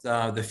about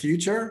the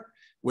future,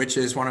 which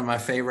is one of my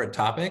favorite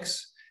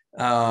topics.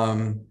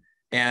 And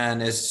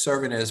as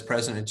serving as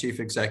President and Chief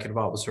Executive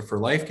Officer for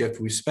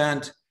LifeGift, we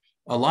spent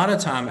a lot of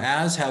time,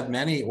 as have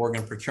many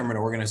organ procurement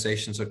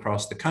organizations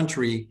across the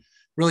country,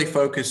 really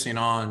focusing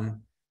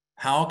on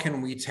how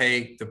can we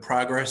take the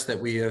progress that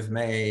we have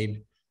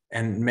made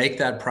and make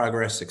that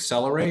progress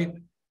accelerate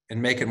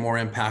and make it more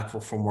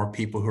impactful for more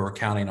people who are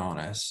counting on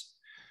us.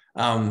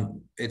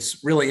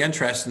 It's really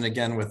interesting,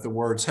 again, with the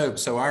words hope.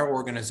 So our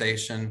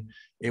organization,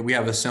 we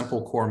have a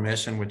simple core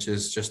mission, which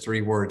is just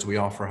 3 words: we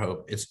offer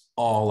hope. It's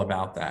all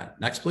about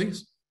that. Next,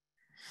 please.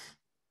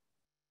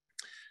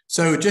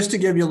 So just to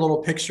give you a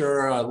little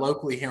picture,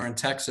 locally here in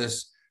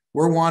Texas,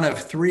 we're one of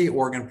 3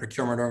 organ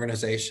procurement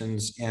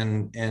organizations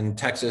in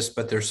Texas,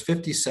 but there's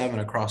 57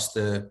 across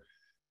the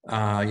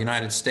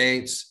United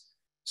States.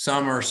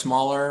 Some are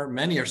smaller,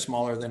 many are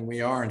smaller than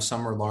we are, and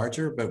some are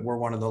larger, but we're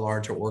one of the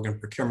larger organ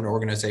procurement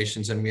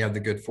organizations, and we have the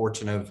good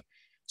fortune of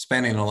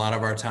spending a lot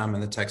of our time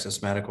in the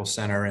Texas Medical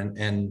Center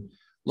and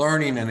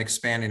learning and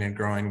expanding and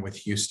growing with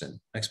Houston.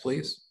 Next,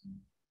 please.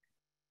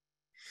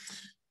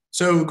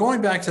 So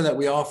going back to that,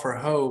 we offer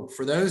hope.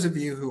 For those of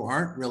you who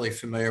aren't really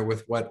familiar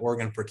with what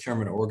organ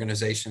procurement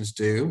organizations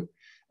do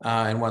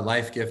and what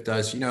LifeGift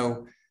does, you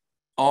know,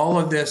 all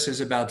of this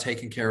is about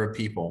taking care of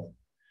people.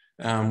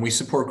 We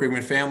support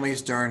grieving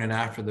families during and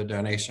after the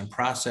donation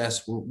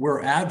process.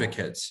 We're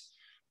advocates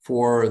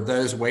for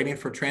those waiting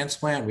for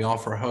transplant. We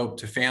offer hope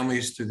to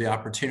families through the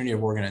opportunity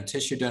of organ and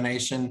tissue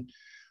donation,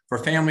 for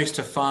families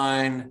to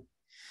find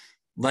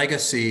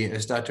legacy,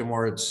 as Dr.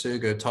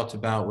 Moritsugu talked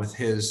about with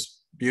his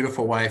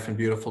beautiful wife and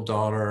beautiful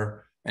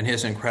daughter and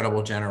his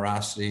incredible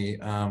generosity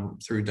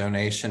through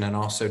donation, and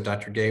also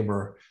Dr.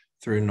 Gaber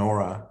through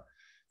Nora.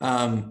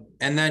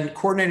 And then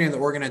coordinating the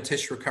organ and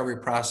tissue recovery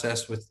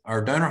process with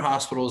our donor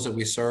hospitals that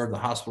we serve, the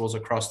hospitals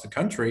across the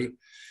country,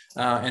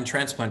 and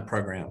transplant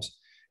programs.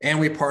 And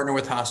we partner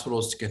with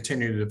hospitals to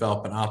continue to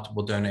develop an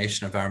optimal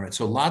donation environment.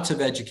 So lots of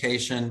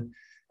education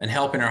and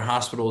helping our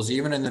hospitals,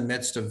 even in the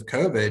midst of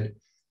COVID,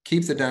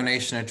 keep the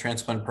donation and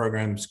transplant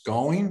programs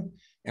going.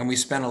 And we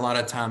spend a lot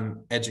of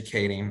time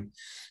educating.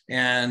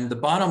 And the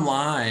bottom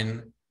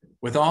line,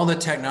 with all the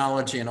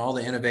technology and all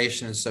the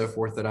innovation and so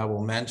forth that I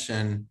will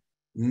mention,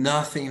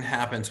 nothing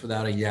happens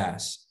without a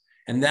yes.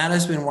 And that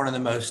has been one of the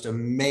most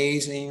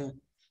amazing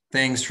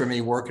things for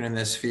me working in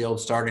this field,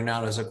 starting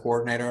out as a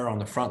coordinator on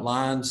the front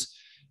lines.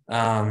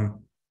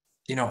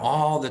 You know,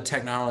 all the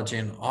technology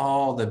and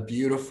all the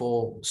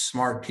beautiful,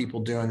 smart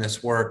people doing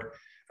this work,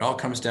 it all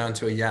comes down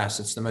to a yes.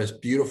 It's the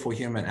most beautiful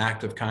human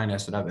act of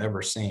kindness that I've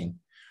ever seen.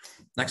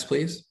 Next,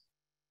 please.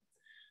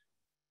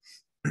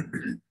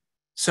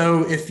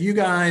 So if you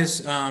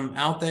guys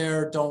out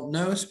there don't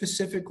know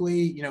specifically,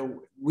 you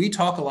know, we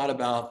talk a lot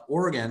about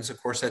organs.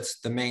 Of course, that's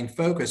the main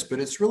focus, but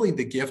it's really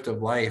the gift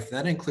of life.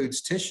 That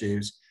includes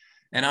tissues.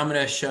 And I'm going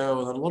to show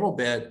a little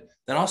bit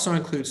that also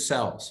includes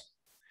cells.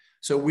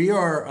 So we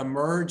are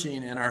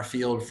emerging in our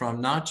field from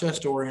not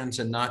just organs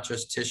and not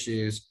just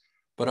tissues,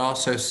 but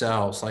also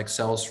cells, like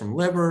cells from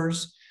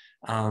livers,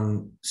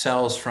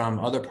 cells from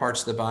other parts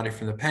of the body,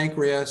 from the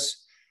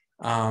pancreas,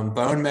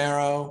 bone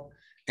marrow,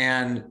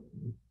 and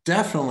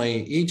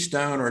definitely each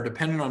donor,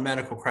 depending on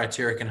medical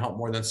criteria, can help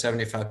more than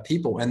 75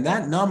 people. And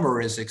that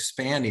number is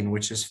expanding,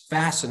 which is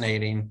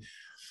fascinating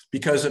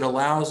because it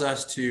allows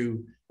us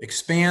to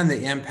expand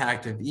the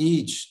impact of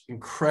each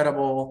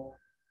incredible,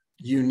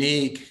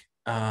 unique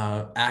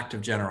act of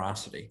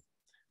generosity.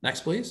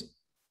 Next, please.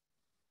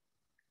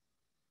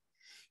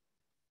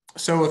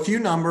 So a few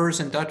numbers,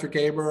 and Dr.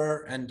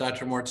 Gaber and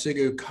Dr.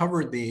 Moritsugu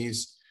covered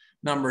these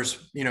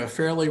numbers, you know,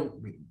 fairly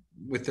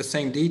with the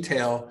same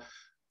detail.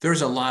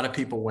 There's a lot of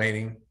people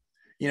waiting.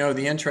 You know,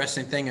 the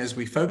interesting thing is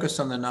we focus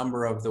on the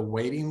number of the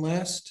waiting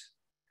list,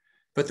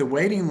 but the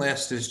waiting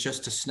list is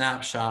just a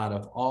snapshot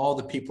of all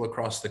the people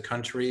across the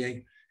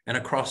country and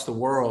across the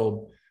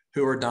world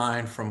who are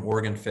dying from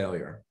organ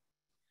failure.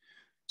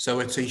 So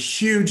it's a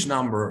huge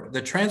number.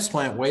 The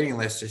transplant waiting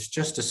list is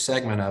just a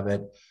segment of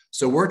it.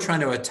 So we're trying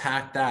to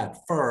attack that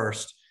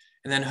first,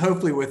 and then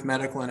hopefully with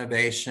medical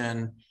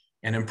innovation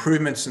and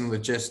improvements in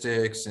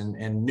logistics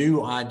and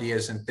new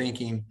ideas and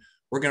thinking,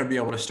 we're going to be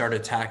able to start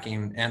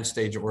attacking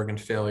end-stage organ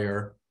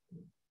failure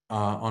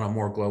on a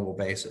more global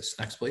basis.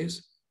 Next,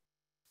 please.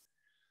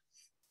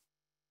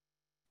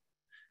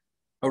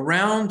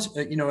 Around,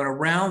 you know, and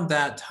around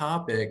that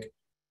topic,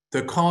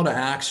 the call to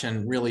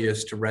action really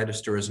is to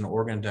register as an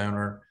organ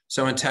donor.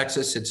 So in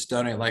Texas, it's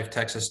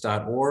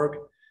donatelifetexas.org.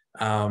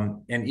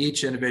 In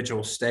each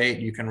individual state,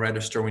 you can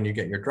register when you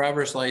get your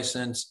driver's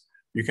license.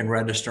 You can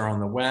register on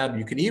the web.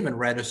 You can even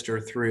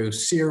register through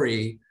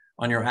Siri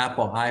on your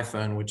Apple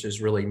iPhone, which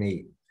is really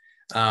neat.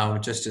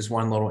 Just as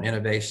one little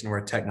innovation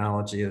where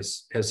technology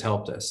has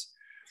helped us.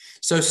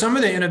 So some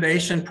of the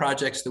innovation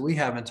projects that we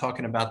have in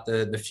talking about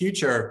the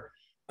future,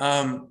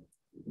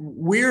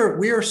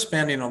 we're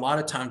spending a lot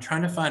of time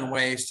trying to find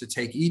ways to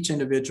take each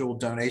individual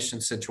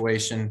donation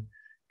situation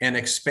and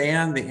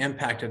expand the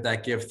impact of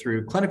that gift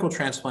through clinical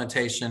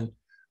transplantation,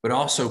 but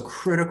also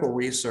critical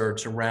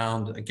research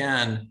around,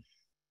 again,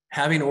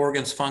 having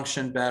organs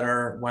function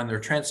better when they're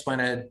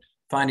transplanted,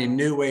 finding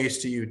new ways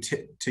to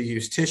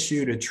use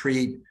tissue to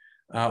treat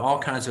all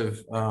kinds of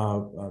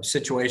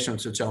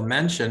situations, which I'll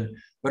mention,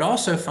 but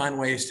also find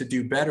ways to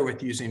do better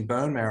with using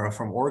bone marrow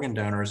from organ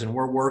donors. And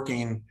we're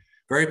working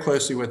very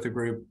closely with a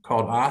group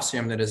called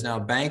Ossium that is now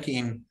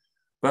banking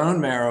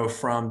bone marrow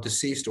from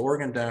deceased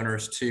organ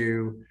donors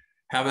to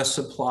have a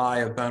supply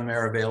of bone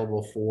marrow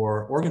available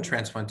for organ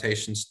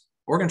transplantation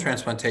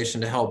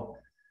to help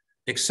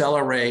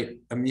accelerate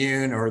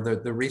immune, or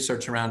the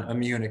research around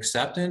immune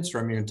acceptance or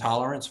immune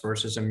tolerance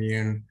versus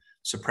immune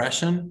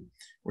suppression.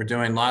 We're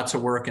doing lots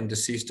of work in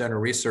deceased donor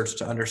research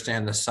to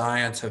understand the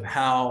science of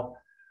how,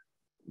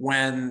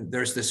 when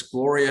there's this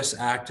glorious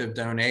act of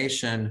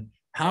donation,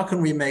 how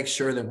can we make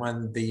sure that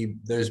when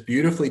those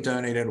beautifully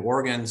donated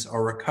organs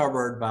are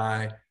recovered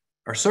by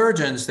our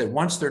surgeons, that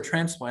once they're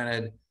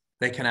transplanted,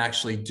 they can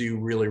actually do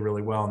really,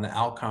 really well. And the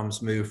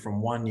outcomes move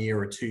from 1 year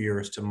or 2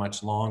 years to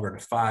much longer, to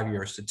 5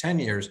 years to 10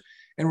 years.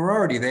 And we're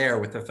already there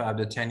with the 5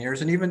 to 10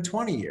 years and even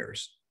 20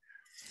 years.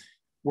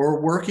 We're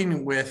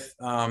working with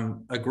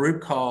a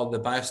group called the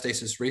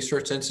Biostasis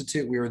Research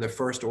Institute. We were the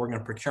first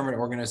organ procurement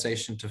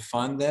organization to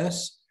fund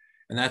this.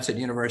 And that's at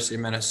University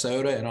of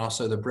Minnesota and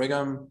also the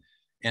Brigham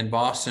in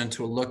Boston,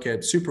 to look at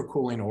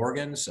supercooling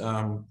organs.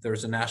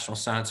 There's a National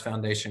Science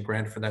Foundation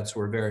grant for that, so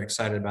we're very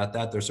excited about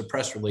that. There's a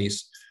press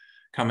release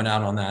coming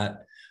out on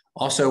that.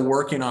 Also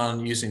working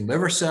on using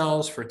liver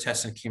cells for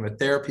testing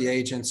chemotherapy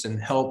agents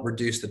and help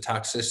reduce the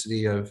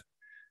toxicity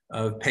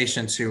of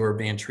patients who are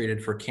being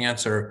treated for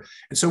cancer.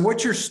 And so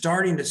what you're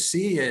starting to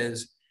see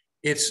is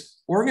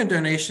it's organ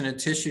donation and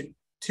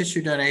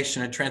tissue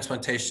donation and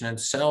transplantation and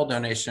cell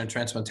donation and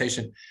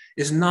transplantation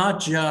is not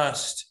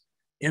just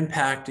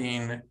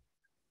impacting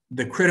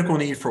the critical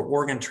need for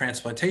organ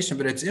transplantation,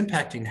 but it's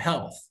impacting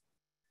health.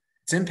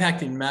 It's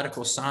impacting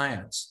medical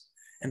science.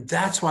 And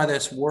that's why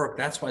this work,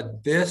 that's why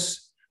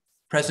this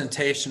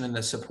presentation and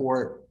the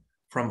support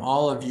from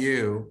all of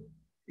you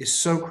is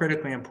so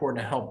critically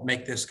important to help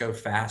make this go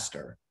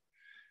faster.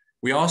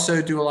 We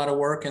also do a lot of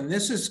work, and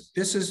this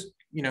is,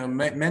 you know,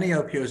 many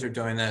OPOs are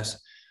doing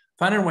this,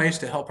 finding ways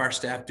to help our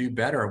staff do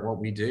better at what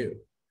we do,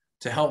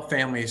 to help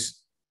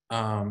families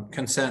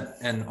consent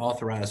and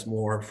authorize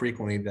more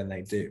frequently than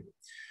they do.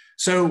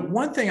 So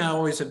one thing I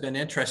always have been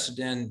interested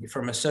in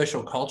from a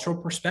social cultural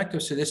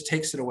perspective, so this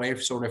takes it away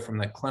sort of from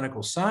the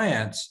clinical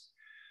science,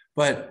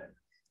 but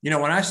you know,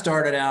 when I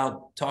started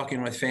out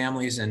talking with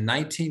families in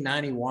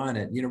 1991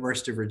 at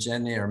University of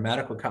Virginia or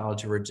Medical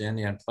College of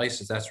Virginia and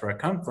places, that's where I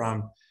come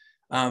from,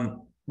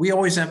 we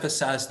always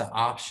emphasized the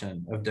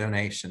option of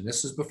donation.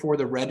 This is before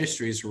the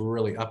registries were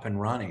really up and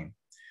running.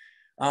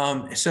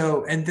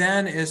 And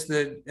then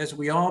as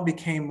we all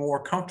became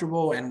more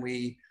comfortable and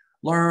we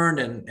learned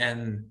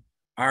and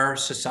our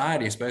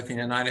societies, both in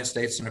the United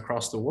States and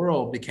across the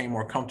world, became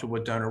more comfortable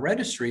with donor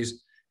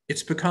registries,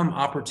 it's become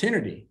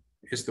opportunity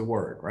is the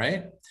word,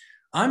 right?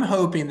 I'm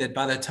hoping that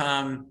by the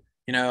time,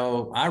 you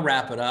know, I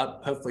wrap it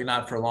up, hopefully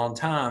not for a long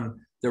time,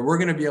 that we're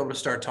going to be able to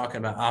start talking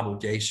about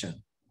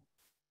obligation.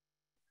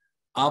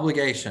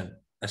 Obligation,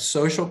 a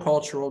social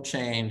cultural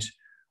change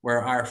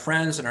where our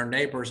friends and our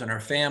neighbors and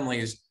our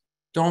families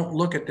don't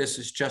look at this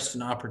as just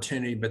an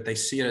opportunity, but they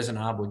see it as an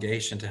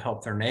obligation to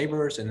help their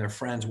neighbors and their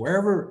friends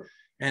wherever,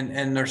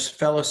 and their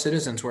fellow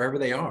citizens wherever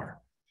they are.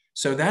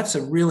 So that's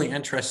a really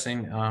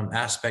interesting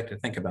aspect to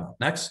think about.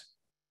 Next.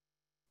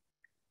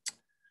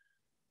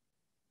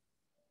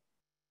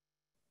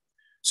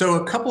 So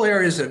a couple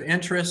areas of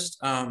interest,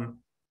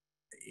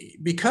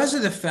 because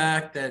of the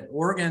fact that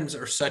organs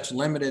are such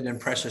limited and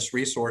precious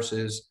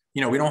resources,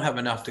 you know, we don't have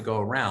enough to go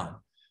around.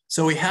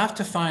 So we have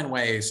to find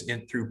ways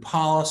through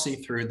policy,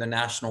 through the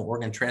national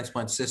organ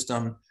transplant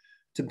system,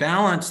 to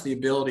balance the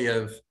ability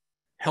of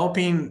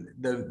helping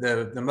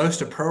the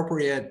most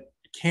appropriate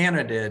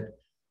candidate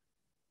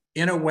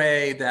in a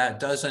way that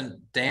doesn't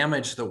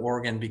damage the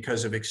organ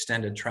because of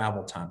extended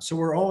travel time. So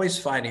we're always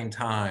fighting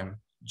time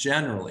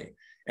generally.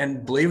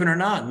 And believe it or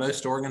not,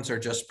 most organs are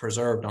just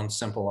preserved on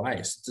simple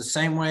ice. It's the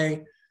same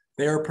way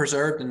they were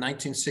preserved in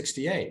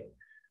 1968.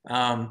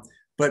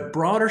 But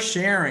broader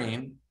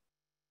sharing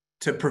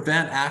to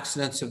prevent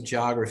accidents of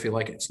geography,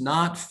 like it's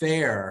not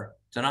fair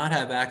to not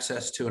have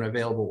access to an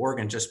available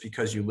organ just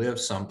because you live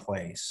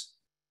someplace.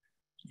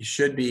 There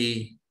should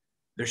be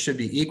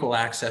equal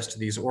access to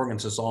these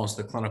organs as long as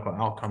the clinical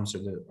outcomes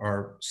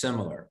are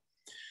similar.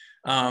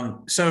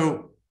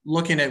 So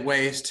looking at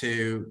ways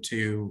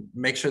to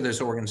make sure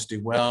those organs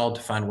do well,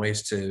 to find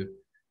ways to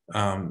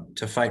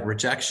fight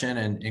rejection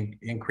and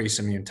increase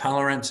immune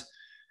tolerance,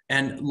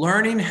 and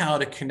learning how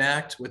to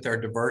connect with our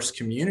diverse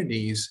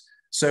communities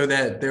so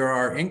that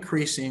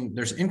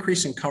there's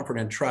increasing comfort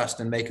and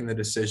trust in making the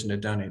decision to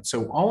donate.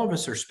 So all of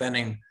us are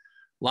spending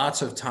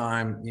lots of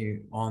time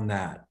on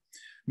that.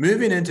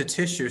 Moving into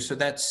tissue, so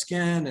that's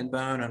skin and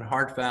bone and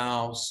heart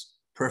valves,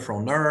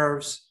 peripheral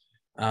nerves,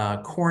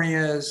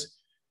 corneas,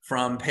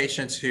 from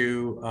patients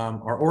who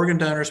are organ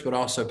donors, but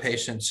also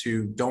patients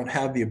who don't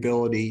have the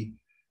ability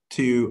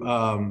to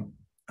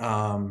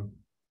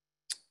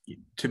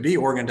be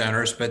organ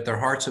donors, but their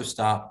hearts have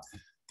stopped.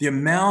 The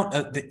amount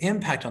of the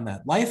impact on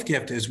that.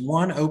 LifeGift is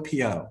one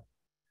OPO.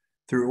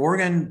 Through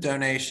organ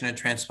donation and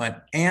transplant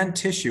and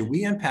tissue,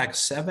 we impact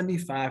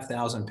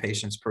 75,000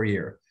 patients per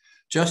year.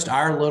 Just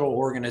our little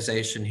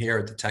organization here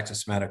at the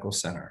Texas Medical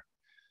Center.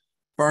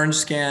 Burn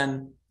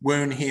skin,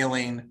 wound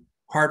healing,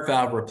 heart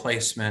valve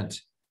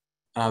replacement,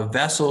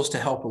 vessels to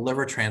help a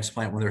liver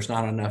transplant when there's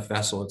not enough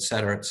vessel, et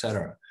cetera, et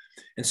cetera.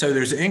 And so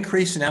there's an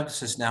increase in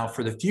emphasis now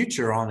for the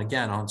future on,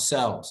 again, on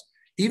cells,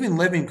 even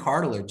living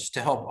cartilage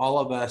to help all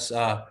of us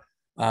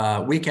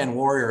weekend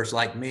warriors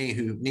like me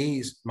who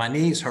my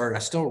knees hurt. I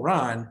still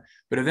run,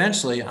 but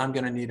eventually I'm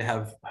going to need to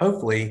have,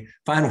 hopefully,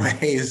 find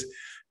ways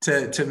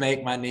to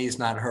make my knees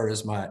not hurt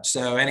as much.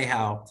 So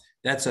anyhow,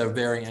 that's a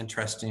very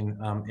interesting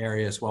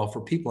area as well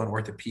for people in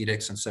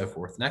orthopedics and so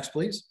forth. Next,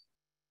 please.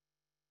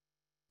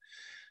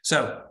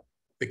 So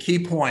the key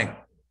point,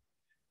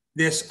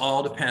 this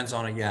all depends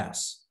on a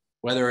yes,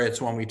 whether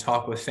it's when we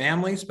talk with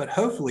families, but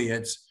hopefully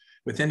it's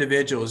with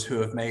individuals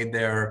who have made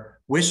their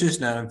wishes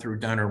known through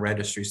donor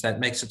registries. That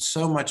makes it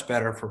so much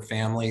better for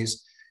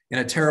families in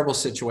a terrible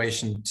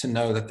situation to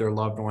know that their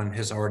loved one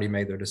has already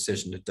made their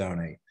decision to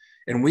donate.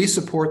 And we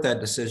support that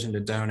decision to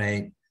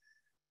donate.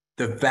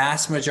 The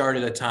vast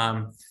majority of the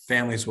time,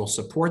 families will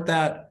support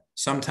that.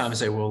 Sometimes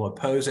they will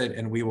oppose it,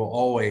 and we will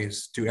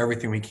always do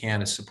everything we can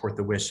to support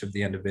the wish of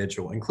the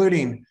individual,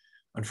 including,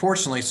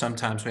 unfortunately,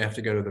 sometimes we have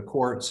to go to the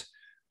courts,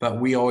 but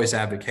we always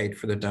advocate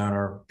for the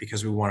donor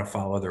because we want to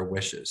follow their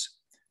wishes.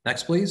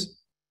 Next, please.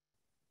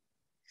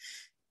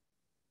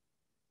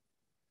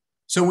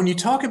 So when you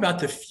talk about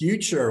the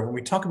future,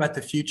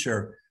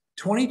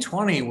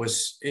 2020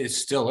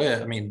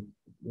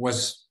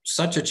 was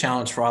such a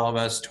challenge for all of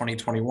us.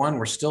 2021,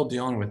 we're still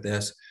dealing with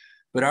this.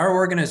 But our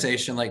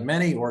organization, like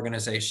many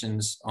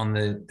organizations on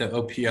the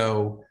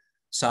OPO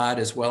side,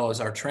 as well as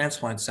our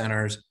transplant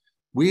centers,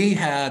 we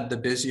had the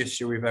busiest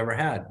year we've ever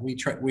had.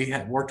 We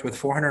had worked with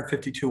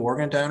 452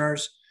 organ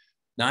donors,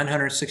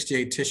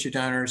 968 tissue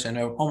donors, and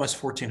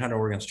almost 1,400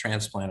 organs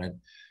transplanted.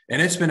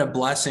 And it's been a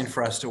blessing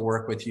for us to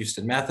work with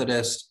Houston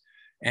Methodist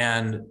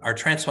and our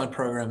transplant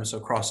programs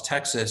across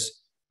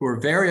Texas, who are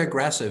very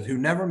aggressive, who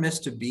never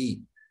missed a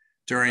beat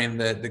during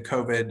the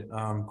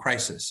COVID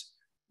crisis.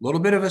 A little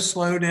bit of a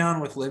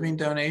slowdown with living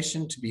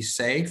donation to be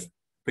safe,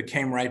 but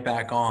came right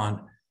back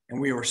on.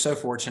 And we were so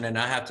fortunate. And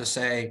I have to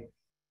say,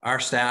 our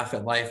staff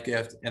at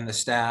LifeGift and the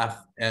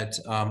staff at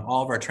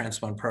all of our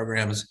transplant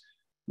programs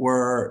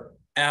were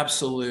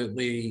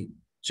absolutely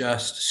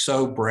just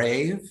so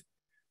brave,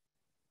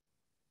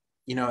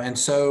 and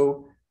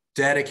so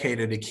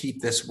dedicated to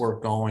keep this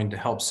work going to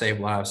help save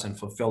lives and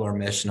fulfill our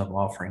mission of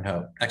offering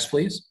hope. Next,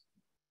 please.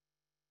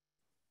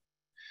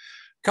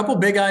 Couple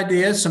big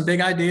ideas, some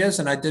big ideas,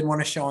 and I did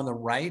want to show on the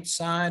right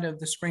side of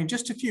the screen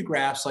just a few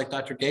graphs like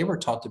Dr. Gaber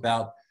talked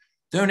about.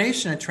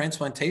 Donation and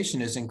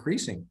transplantation is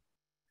increasing.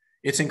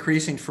 It's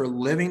increasing for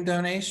living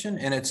donation,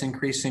 and it's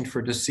increasing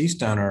for deceased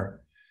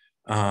donor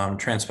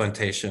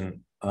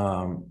transplantation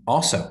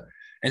also.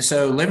 And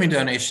so living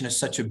donation is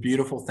such a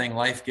beautiful thing.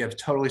 LifeGift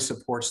totally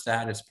supports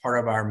that. It's part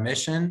of our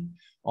mission,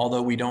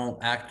 although we don't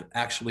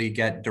actually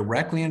get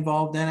directly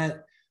involved in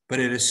it. But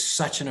it is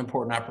such an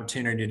important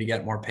opportunity to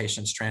get more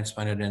patients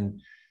transplanted.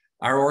 And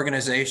our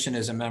organization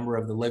is a member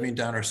of the Living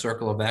Donor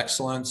Circle of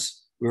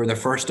Excellence. We were the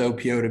first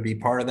OPO to be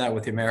part of that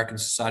with the American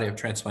Society of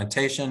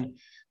Transplantation.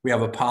 We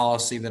have a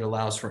policy that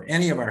allows for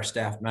any of our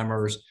staff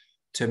members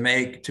to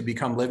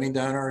become living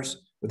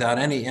donors without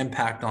any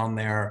impact on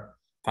their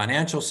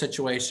financial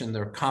situation,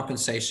 their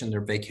compensation,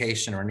 their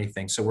vacation, or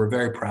anything. So we're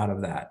very proud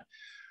of that.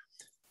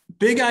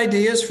 Big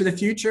ideas for the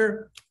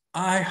future.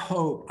 I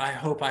hope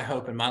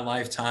in my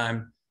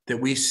lifetime that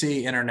we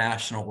see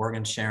international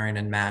organ sharing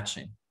and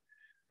matching.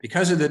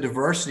 Because of the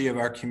diversity of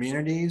our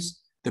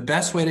communities, the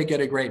best way to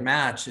get a great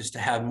match is to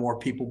have more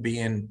people be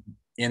in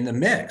the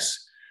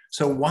mix.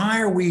 So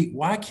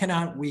why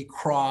cannot we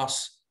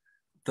cross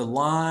the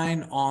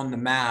line on the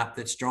map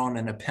that's drawn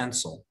in a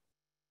pencil?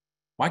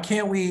 Why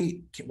can't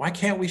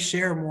we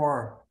share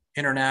more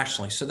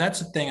internationally? So that's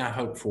the thing I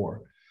hope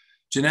for.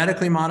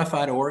 Genetically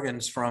modified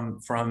organs from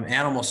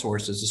animal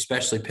sources,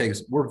 especially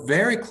pigs, we're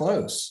very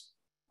close.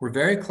 We're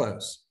very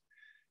close.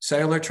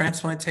 Cellular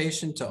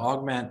transplantation to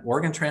augment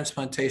organ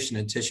transplantation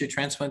and tissue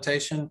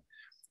transplantation.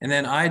 And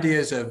then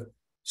ideas of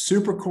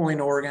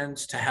supercooling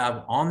organs to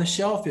have on the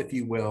shelf, if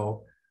you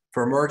will,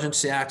 for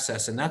emergency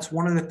access. And that's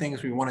one of the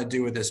things we want to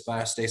do with this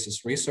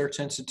Biostasis Research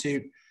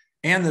Institute,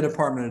 and the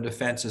Department of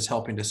Defense is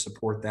helping to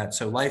support that.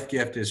 So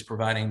LifeGift is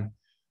providing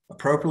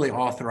appropriately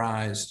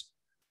authorized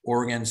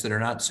organs that are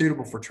not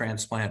suitable for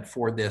transplant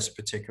for this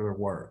particular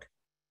work.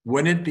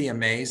 Wouldn't it be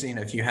amazing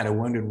if you had a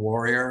wounded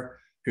warrior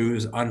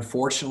who's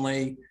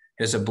unfortunately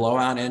has a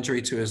blowout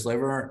injury to his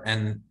liver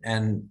and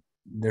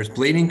there's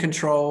bleeding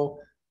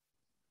control,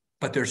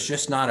 but there's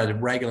just not a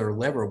regular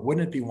liver?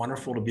 Wouldn't it be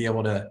wonderful to be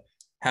able to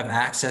have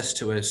access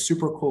to a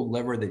super cool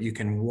liver that you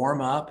can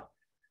warm up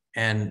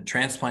and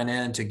transplant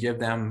in to give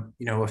them,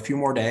 a few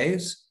more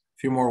days, a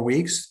few more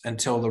weeks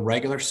until the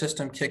regular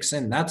system kicks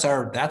in. That's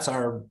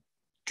our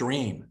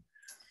dream.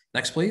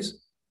 Next, please.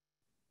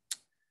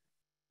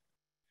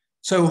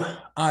 So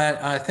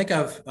I think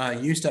I've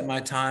used up my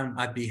time.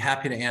 I'd be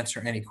happy to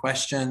answer any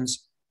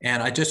questions.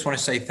 And I just want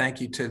to say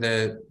thank you to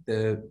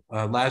the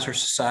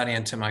Lazarus Society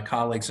and to my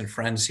colleagues and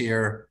friends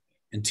here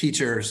and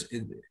teachers.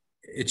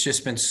 It's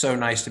just been so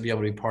nice to be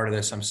able to be part of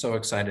this. I'm so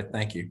excited.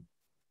 Thank you.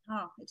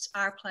 Oh, it's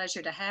our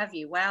pleasure to have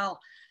you. Well,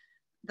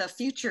 the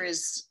future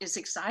is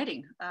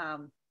exciting.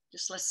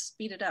 Just let's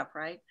speed it up,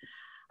 right?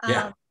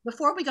 Yeah.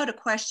 Before we go to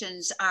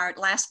questions, our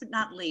last but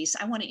not least,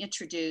 I want to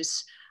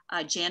introduce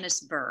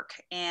Janice Burke,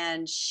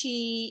 and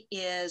she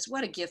is,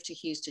 what a gift to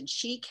Houston.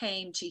 She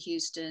came to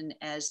Houston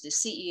as the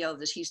CEO of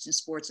the Houston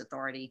Sports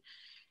Authority,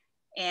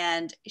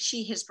 and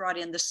she has brought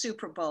in the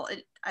Super Bowl,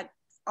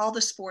 all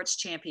the sports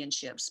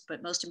championships,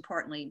 but most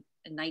importantly,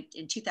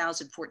 in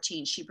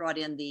 2014, she brought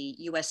in the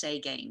USA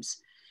Games.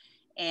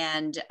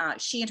 And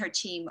she and her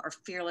team are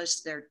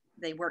fearless.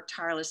 They work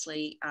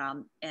tirelessly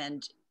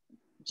and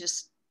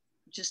just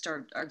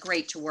are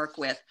great to work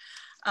with.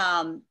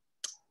 I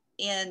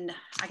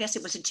guess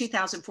it was in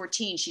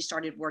 2014, she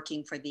started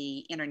working for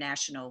the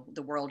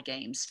World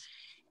Games.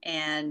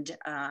 And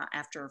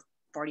after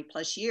 40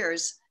 plus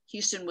years,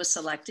 Houston was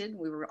selected.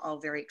 We were all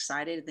very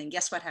excited. And then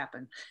guess what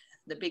happened?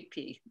 The big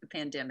P, the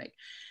pandemic.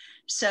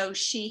 So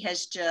she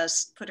has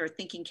just put her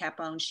thinking cap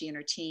on, she and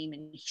her team,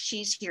 and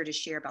she's here to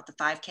share about the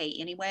 5K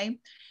anyway.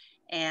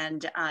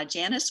 And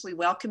Janice, we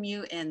welcome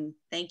you and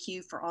thank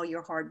you for all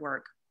your hard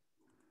work.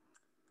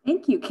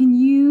 Thank you. Can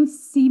you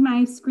see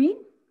my screen?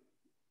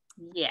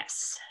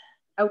 Yes.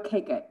 Okay,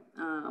 good.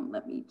 I'm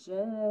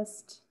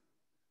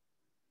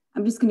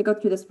just going to go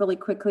through this really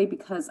quickly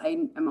because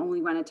I'm only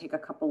going to take a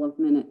couple of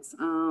minutes.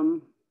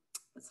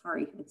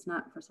 Sorry, it's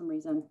not, for some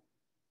reason,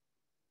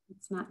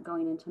 it's not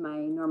going into my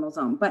normal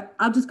zone, but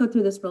I'll just go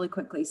through this really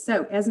quickly.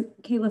 So as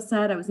Kayla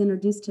said, I was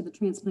introduced to the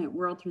transplant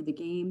world through the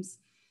games.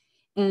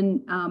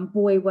 And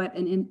boy, what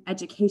an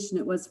education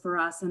it was for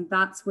us. And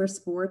that's where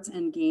sports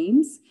and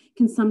games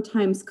can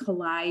sometimes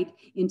collide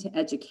into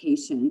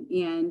education.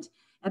 And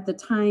at the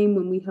time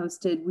when we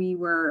hosted, we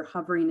were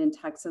hovering in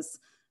Texas.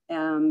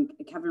 Kevin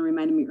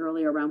reminded me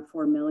earlier, around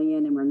 4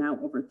 million, and we're now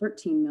over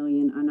 13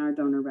 million on our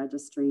donor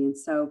registry. And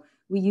so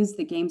we use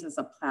the games as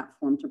a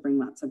platform to bring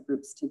lots of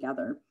groups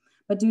together.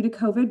 But due to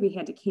COVID, we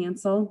had to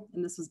cancel.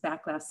 And this was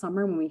back last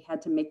summer when we had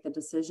to make the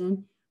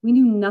decision. We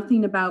knew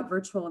nothing about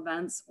virtual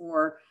events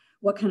or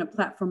what kind of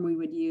platform we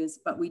would use,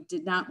 but we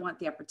did not want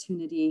the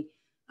opportunity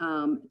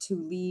to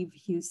leave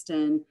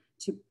Houston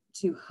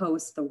to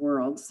host the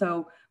world.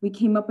 So we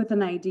came up with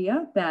an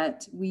idea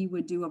that we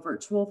would do a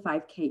virtual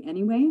 5K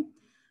anyway.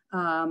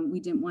 We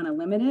didn't want to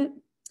limit it.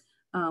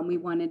 We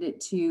wanted it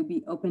to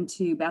be open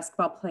to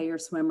basketball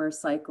players, swimmers,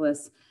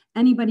 cyclists,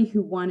 anybody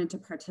who wanted to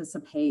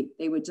participate.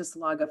 They would just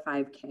log a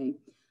 5K.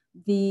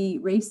 The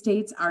race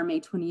dates are May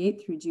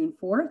 28th through June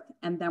 4th,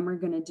 and then we're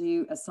going to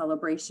do a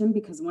celebration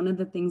because one of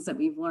the things that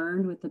we've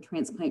learned with the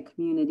transplant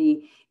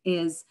community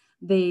is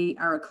they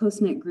are a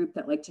close-knit group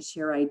that like to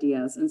share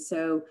ideas, and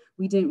so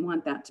we didn't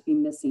want that to be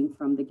missing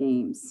from the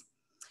games.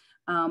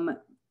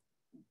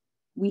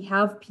 We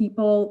have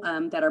people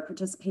that are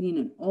participating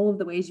in all of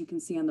the ways you can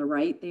see on the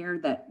right there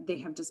that they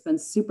have just been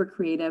super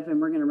creative,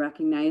 and we're going to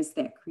recognize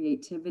that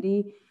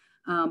creativity.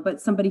 But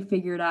somebody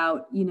figured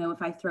out,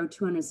 if I throw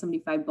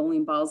 275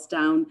 bowling balls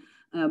down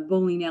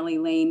bowling alley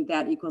lane,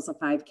 that equals a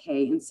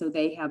 5K. And so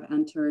they have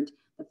entered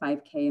the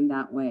 5K in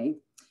that way.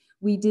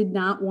 We did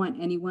not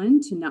want anyone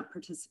to not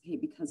participate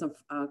because of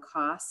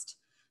cost.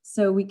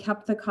 So we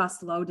kept the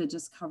cost low to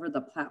just cover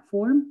the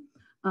platform.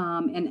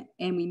 And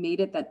we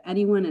made it that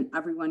anyone and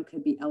everyone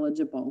could be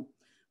eligible.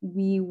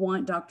 We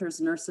want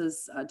doctors,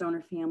 nurses,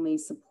 donor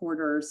families,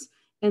 supporters,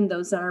 and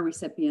those that are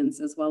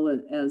recipients, as well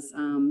as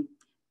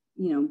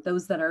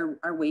those that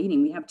are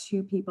waiting. We have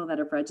 2 people that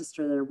have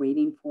registered that are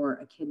waiting for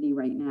a kidney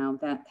right now.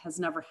 That has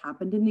never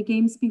happened in the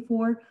games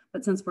before,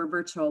 but since we're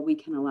virtual, we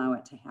can allow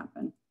it to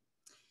happen.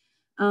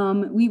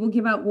 We will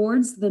give out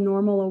awards, the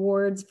normal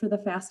awards for the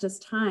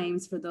fastest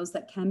times for those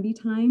that can be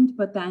timed,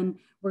 but then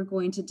we're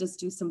going to just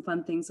do some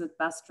fun things with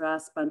best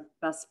dress,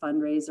 best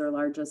fundraiser,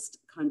 largest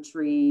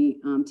country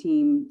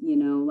team,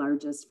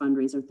 largest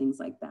fundraiser, things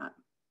like that.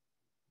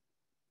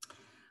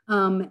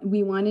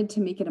 We wanted to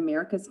make it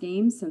America's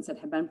Games since it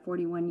had been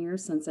 41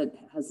 years since it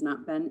has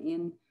not been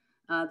in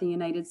the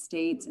United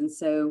States. And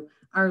so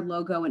our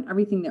logo and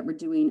everything that we're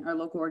doing, our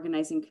local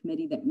organizing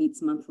committee that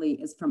meets monthly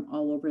is from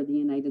all over the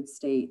United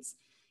States.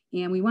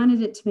 And we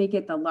wanted it to make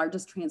it the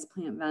largest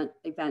transplant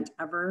event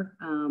ever,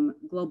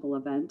 global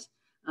event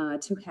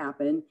to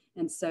happen.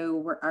 And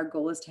so our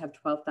goal is to have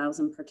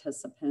 12,000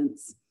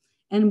 participants.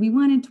 And we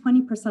wanted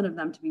 20% of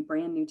them to be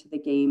brand new to the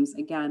games,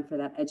 again, for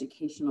that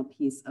educational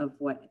piece of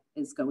what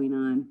is going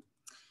on.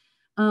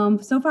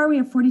 So far, we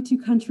have 42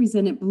 countries,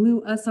 and it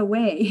blew us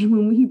away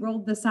when we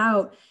rolled this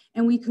out.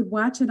 And we could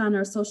watch it on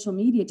our social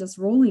media, just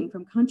rolling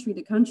from country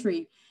to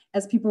country.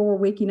 as people were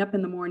waking up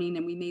in the morning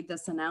and we made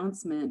this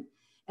announcement.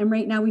 And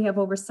right now we have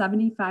over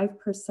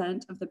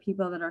 75% of the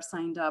people that are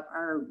signed up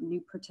are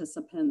new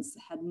participants,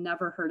 had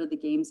never heard of the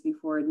games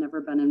before, had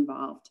never been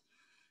involved.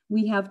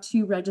 We have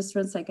 2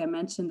 registrants, like I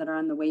mentioned, that are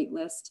on the wait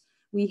list.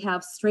 We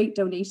have straight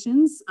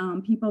donations,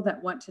 people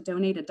that want to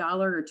donate $1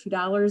 or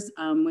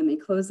 $2. When they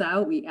close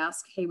out, we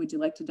ask, hey, would you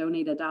like to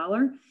donate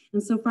 $1?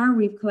 And so far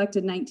we've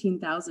collected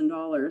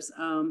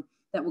 $19,000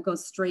 that will go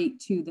straight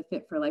to the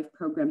Fit for Life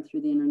program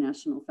through the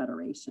International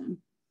Federation.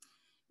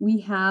 We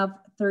have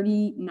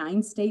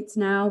 39 states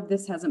now.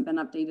 This hasn't been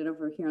updated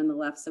over here on the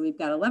left. So we've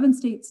got 11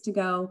 states to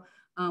go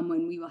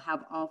when we will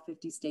have all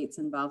 50 states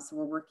involved. So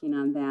we're working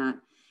on that.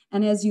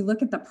 And as you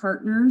look at the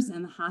partners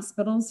and the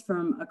hospitals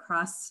from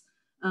across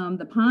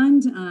the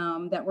pond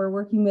that we're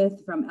working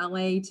with, from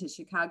LA to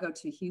Chicago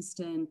to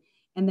Houston,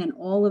 and then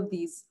all of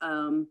these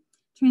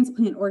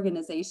transplant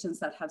organizations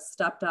that have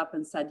stepped up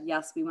and said,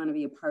 yes, we want to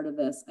be a part of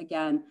this.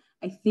 Again,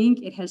 I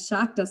think it has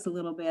shocked us a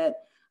little bit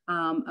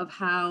of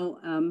how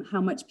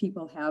much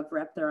people have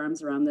wrapped their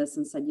arms around this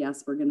and said,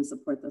 yes, we're going to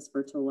support this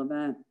virtual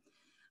event.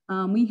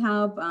 We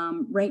have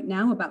right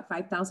now about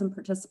 5,000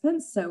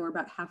 participants, so we're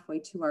about halfway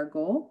to our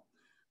goal.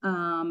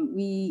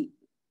 We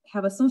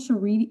have a social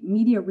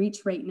media reach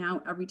right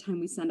now every time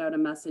we send out a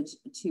message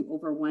to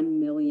over 1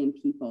 million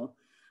people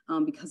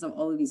because of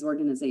all of these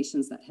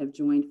organizations that have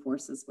joined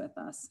forces with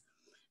us.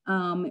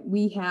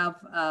 We have,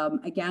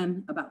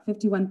 again, about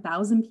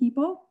 51,000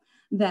 people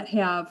that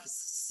have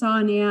saw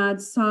an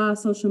ad, saw a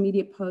social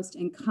media post,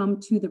 and come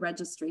to the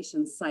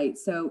registration site.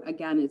 So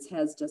again, it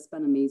has just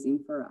been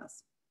amazing for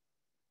us.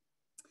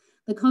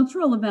 The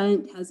cultural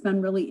event has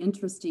been really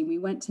interesting. We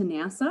went to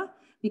NASA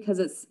because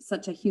it's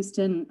such a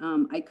Houston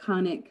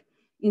iconic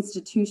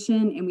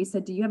institution. And we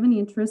said, do you have any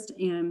interest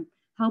in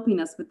helping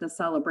us with the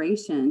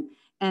celebration?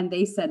 And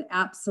they said,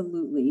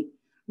 absolutely.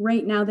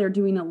 Right now, they're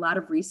doing a lot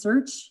of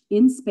research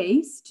in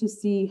space to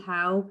see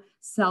how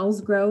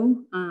cells grow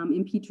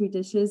in Petri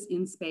dishes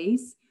in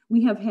space.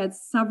 We have had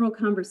several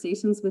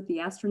conversations with the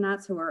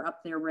astronauts who are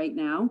up there right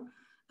now,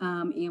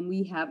 and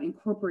we have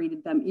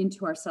incorporated them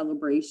into our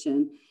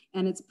celebration.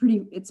 And it's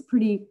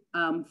pretty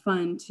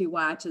fun to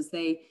watch as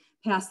they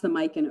pass the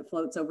mic and it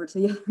floats over to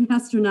the other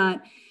astronaut.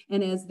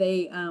 And as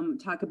they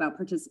talk about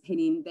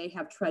participating, they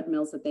have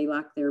treadmills that they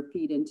lock their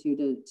feet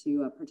into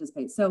to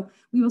participate. So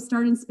we will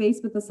start in space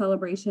with the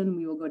celebration.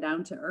 We will go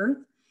down to Earth.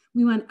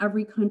 We want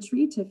every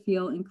country to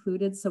feel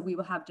included. So we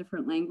will have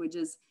different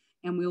languages,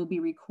 and we will be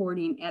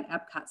recording at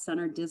Epcot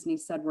Center. Disney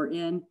said we're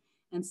in.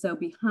 And so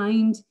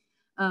behind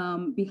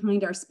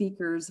our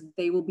speakers,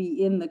 they will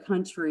be in the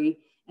country,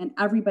 and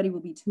everybody will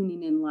be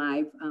tuning in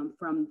live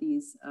from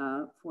these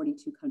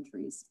 42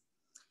 countries.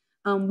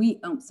 We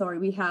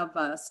have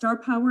Star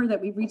Power that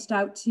we've reached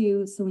out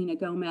to, Selena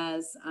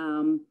Gomez,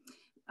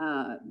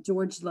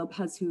 George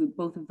Lopez, who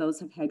both of those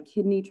have had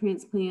kidney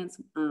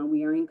transplants.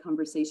 We are in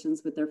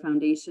conversations with their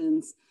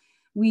foundations.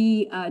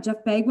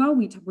 Jeff Bagwell,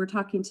 we're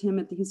talking to him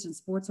at the Houston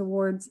Sports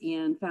Awards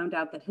and found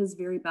out that his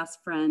very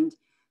best friend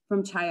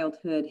from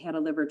childhood had a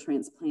liver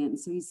transplant.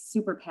 So he's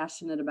super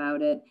passionate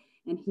about it,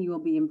 and he will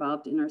be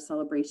involved in our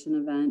celebration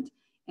event.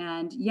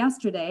 And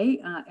yesterday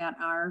at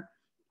our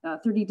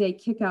 30-day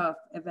kickoff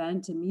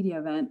event and media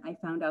event, I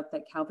found out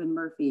that Calvin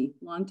Murphy,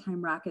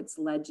 longtime Rockets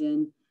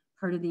legend,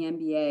 part of the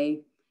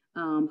NBA,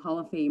 Hall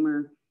of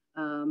Famer,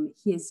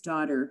 his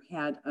daughter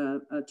had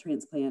a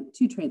transplant,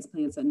 2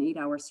 transplants, an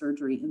 8-hour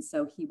surgery. And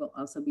so he will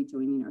also be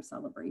joining our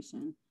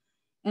celebration.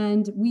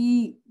 And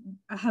we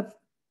have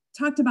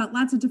talked about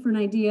lots of different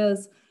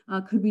ideas.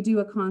 Could we do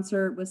a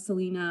concert with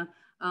Selena,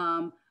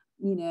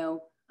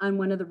 on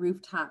one of the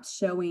rooftops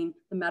showing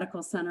the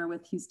medical center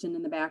with Houston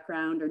in the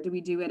background, or do we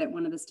do it at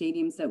one of the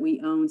stadiums that we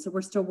own? So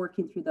we're still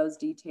working through those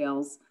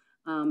details,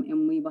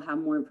 and we will have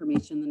more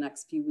information in the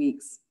next few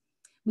weeks.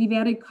 We've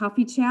added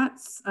coffee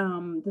chats.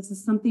 This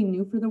is something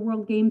new for the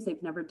World Games.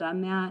 They've never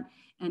done that.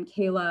 And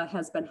Kayla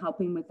has been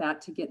helping with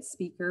that to get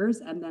speakers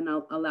and then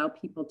allow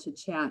people to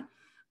chat.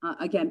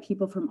 Again,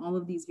 people from all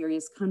of these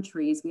various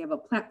countries, we have a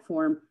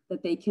platform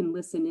that they can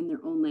listen in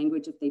their own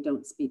language if they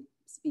don't speak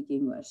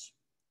English.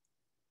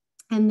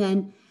 And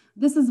then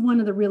this is one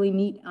of the really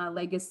neat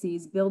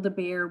legacies, Build a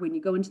Bear. When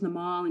you go into the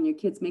mall and your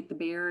kids make the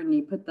bear and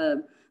you put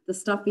the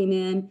stuffing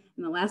in,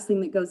 and the last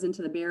thing that goes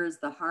into the bear is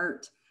the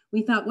heart.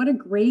 We thought, what a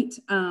great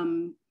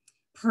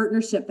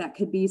partnership that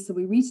could be. So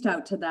we reached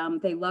out to them.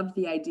 They loved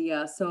the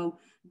idea. So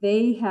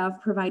they have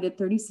provided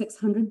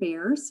 3,600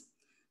 bears.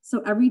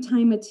 So every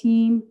time a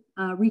team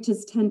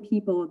reaches 10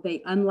 people,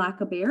 they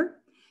unlock a bear.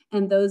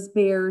 And those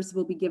bears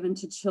will be given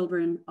to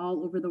children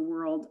all over the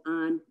world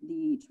on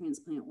the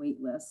transplant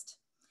wait list.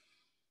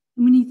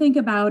 And when you think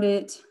about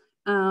it,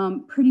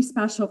 pretty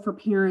special for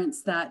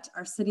parents that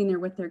are sitting there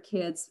with their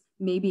kids,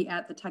 maybe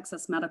at the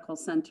Texas Medical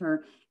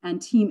Center, and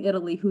Team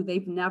Italy, who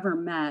they've never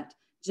met,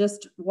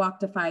 just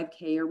walked a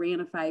 5K or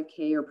ran a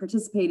 5K or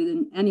participated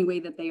in any way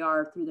that they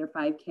are through their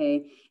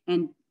 5K,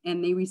 and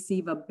they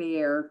receive a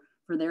bear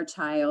for their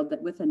child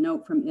that with a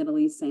note from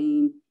Italy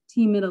saying,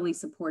 Team Italy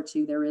supports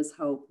you. There is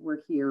hope.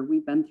 We're here.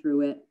 We've been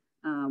through it.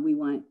 we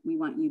want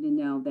you to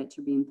know that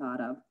you're being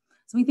thought of.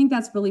 So we think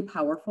that's really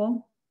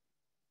powerful.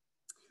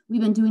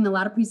 We've been doing a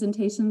lot of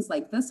presentations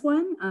like this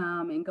one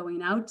and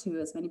going out to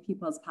as many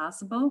people as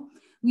possible.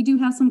 We do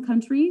have some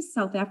countries,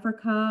 South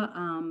Africa,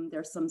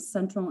 there's some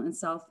Central and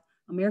South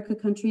America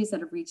countries that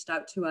have reached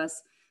out to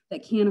us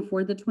that can't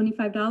afford the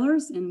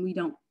 $25, and we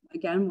don't,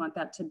 again, want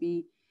that to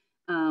be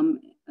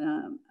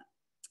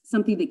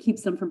something that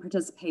keeps them from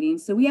participating.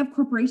 So we have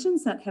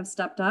corporations that have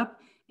stepped up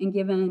and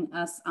given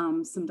us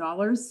some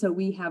dollars. So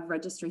we have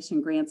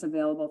registration grants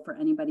available for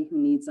anybody who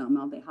needs them.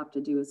 All they have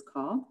to do is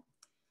call.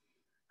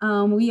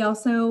 We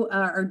also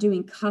are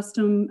doing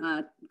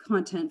custom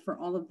content for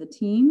all of the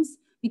teams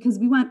because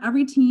we want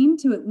every team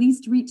to at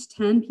least reach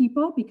 10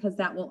 people because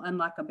that will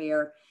unlock a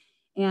bear.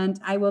 And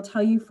I will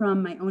tell you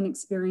from my own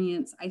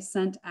experience, I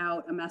sent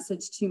out a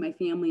message to my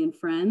family and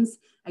friends.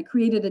 I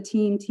created a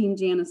team, Team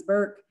Janice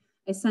Burke.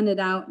 I sent it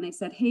out and I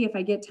said, hey, if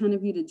I get 10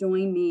 of you to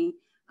join me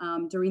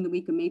during the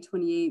week of May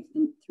 28th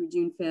and through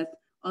June 5th,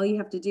 all you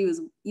have to do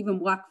is even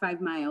walk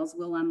 5 miles.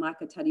 We'll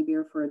unlock a teddy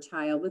bear for a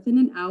child. Within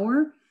an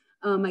hour,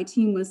 my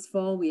team was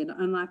full. We had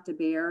unlocked a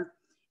bear.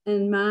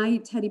 And my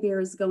teddy bear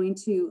is going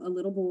to a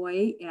little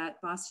boy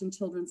at Boston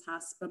Children's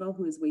Hospital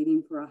who is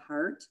waiting for a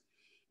heart.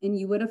 And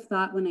you would have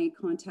thought when I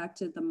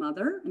contacted the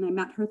mother, and I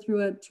met her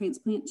through a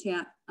transplant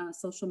chat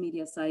social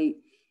media site,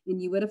 and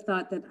you would have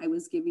thought that I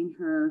was giving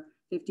her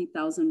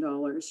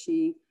 $50,000.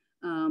 She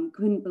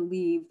couldn't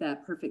believe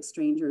that perfect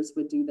strangers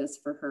would do this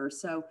for her.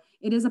 So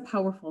it is a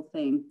powerful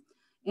thing.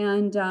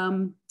 And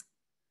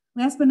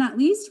last but not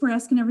least, we're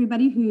asking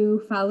everybody who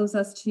follows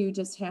us to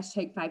just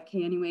hashtag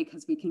 5K anyway,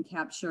 because we can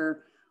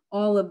capture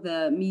all of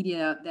the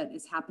media that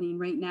is happening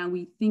right now.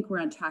 We think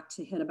we're on track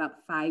to hit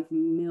about 5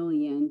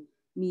 million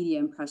media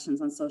impressions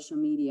on social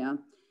media.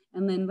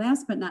 And then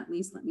last but not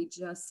least, let me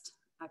just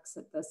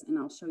exit this and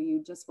I'll show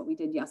you just what we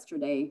did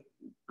yesterday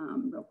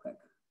real quick.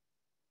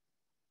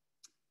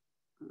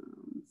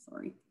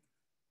 Sorry.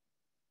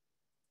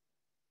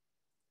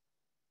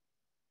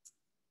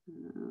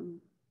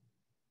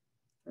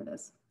 There it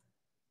is.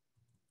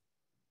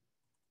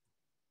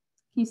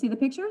 Can you see the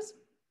pictures?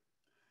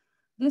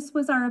 This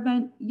was our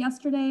event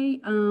yesterday.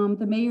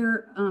 The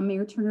mayor,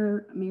 Mayor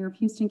Turner, Mayor of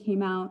Houston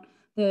came out.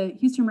 The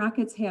Houston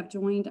Rockets have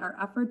joined our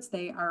efforts.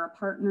 They are a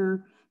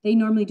partner. They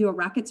normally do a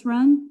Rockets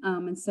run.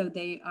 And so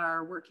they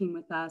are working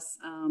with us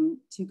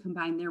to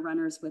combine their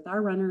runners with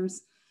our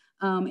runners.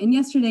 And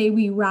yesterday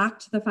we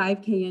rocked the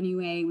 5K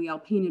anyway. We all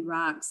painted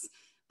rocks.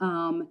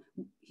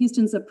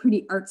 Houston's a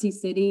pretty artsy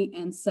city.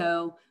 And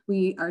so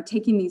we are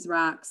taking these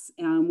rocks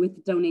with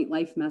the Donate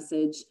Life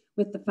message,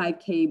 with the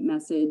 5K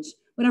message,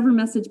 whatever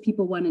message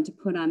people wanted to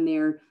put on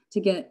there to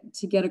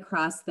get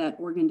across that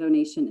organ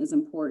donation is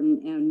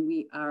important. And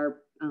we are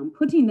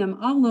putting them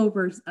all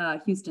over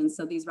Houston.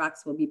 So these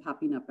rocks will be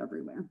popping up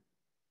everywhere. And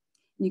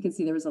you can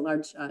see there was a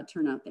large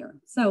turnout there.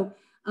 So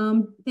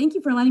thank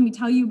you for letting me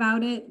tell you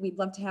about it. We'd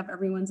love to have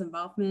everyone's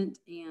involvement.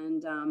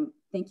 And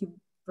thank you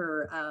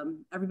for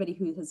everybody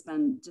who has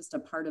been just a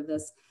part of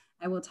this.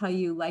 I will tell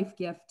you Life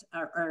Gift,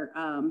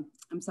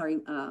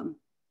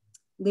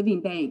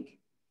 Living Bank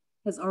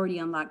has already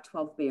unlocked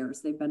 12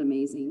 bears. They've been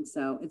amazing.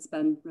 So it's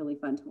been really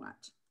fun to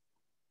watch.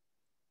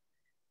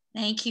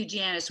 Thank you,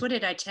 Janice. What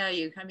did I tell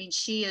you? I mean,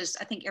 she is,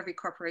 I think every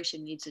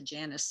corporation needs a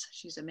Janice.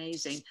 She's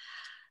amazing.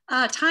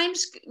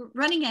 Time's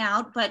running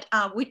out, but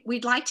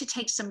we'd like to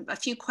take a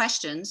few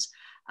questions.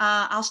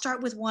 I'll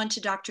start with one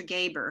to Dr.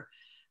 Gaber.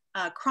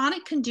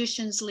 Chronic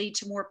conditions lead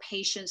to more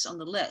patients on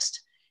the list,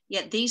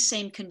 yet these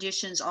same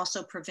conditions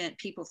also prevent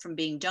people from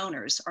being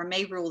donors or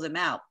may rule them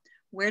out.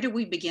 Where do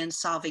we begin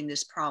solving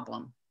this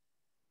problem?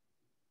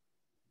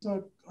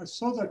 So I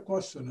saw that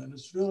question, and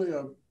it's really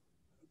a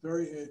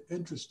very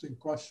interesting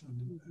question.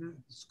 Mm-hmm.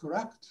 It's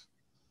correct.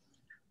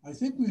 I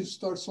think we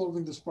start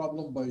solving this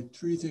problem by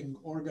treating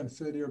organ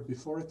failure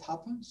before it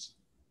happens.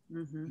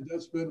 Mm-hmm. And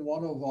that's been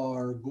one of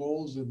our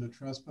goals in the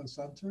transplant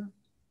center.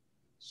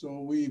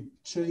 So we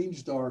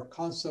changed our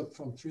concept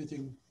from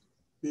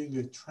being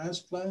a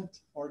transplant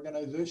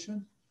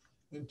organization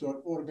into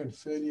an organ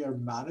failure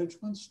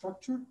management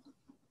structure.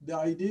 The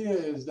idea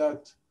is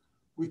that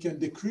we can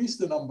decrease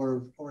the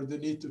number or the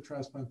need to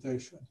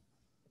transplantation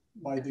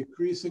by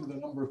decreasing the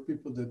number of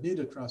people that need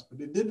a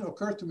transplant. It didn't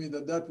occur to me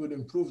that that would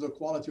improve the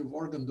quality of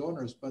organ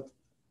donors, but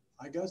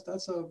I guess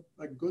that's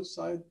a good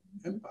side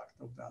impact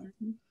of that.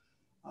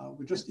 Mm-hmm.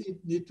 We just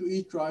need to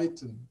eat right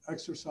and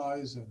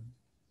exercise and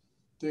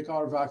take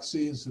our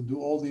vaccines and do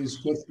all these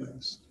good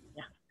things.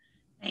 Yeah,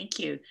 thank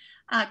you.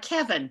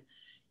 Kevin,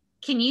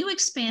 can you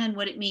expand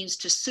what it means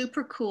to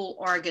supercool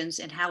organs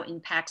and how it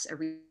impacts a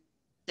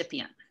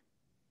recipient?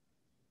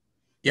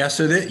 Yeah,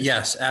 so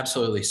yes,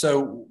 absolutely.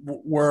 So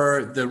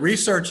the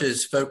research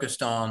is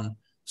focused on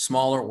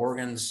smaller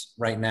organs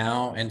right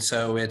now. And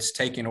so it's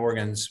taking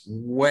organs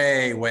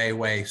way, way,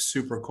 way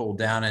super cool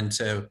down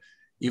into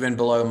even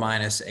below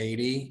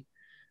 -80.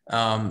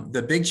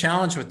 The big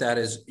challenge with that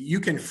is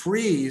you can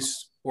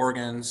freeze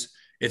organs.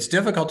 It's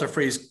difficult to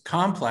freeze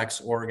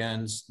complex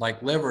organs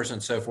like livers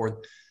and so forth,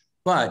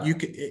 but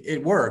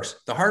it works.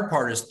 The hard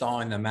part is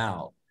thawing them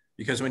out,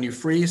 because when you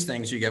freeze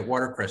things, you get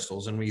water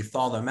crystals, and when you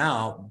thaw them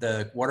out,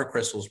 the water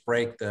crystals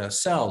break the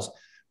cells.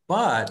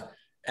 But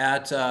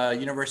at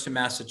University of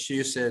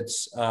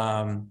Massachusetts,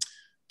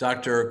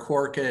 Dr.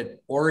 Cork at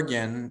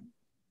Oregon,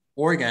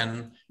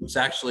 it's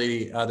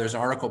actually, there's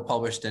an article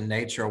published in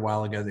Nature a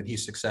while ago that he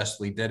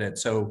successfully did it.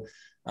 So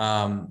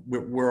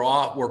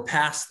we're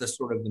past the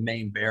sort of the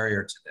main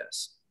barrier to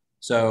this.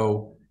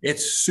 So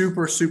it's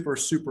super, super,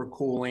 super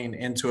cooling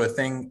into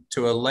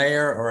a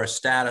layer or a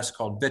status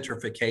called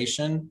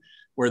vitrification,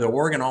 where the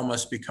organ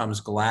almost becomes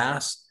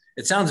glass.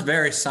 It sounds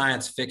very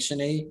science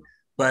fiction-y,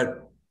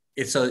 but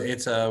it's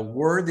a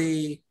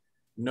worthy,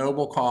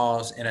 noble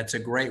cause, and it's a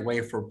great way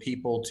for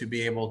people to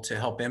be able to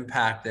help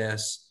impact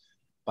this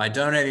by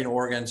donating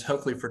organs,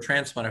 hopefully for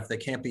transplant. If they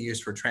can't be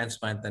used for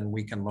transplant, then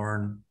we can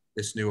learn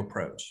this new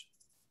approach.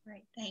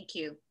 Great, thank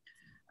you.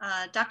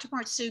 Dr.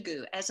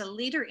 Mortsugu, as a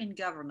leader in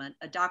government,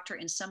 a doctor,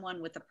 and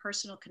someone with a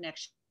personal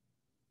connection,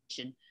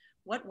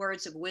 what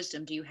words of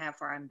wisdom do you have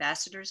for our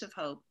ambassadors of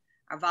hope,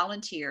 our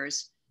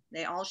volunteers?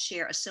 They all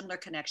share a similar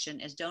connection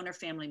as donor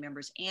family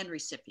members and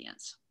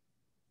recipients.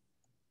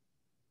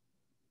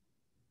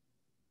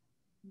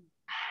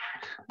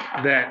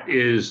 That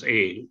is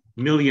a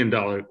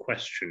million-dollar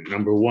question,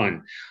 number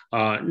one.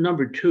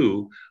 Number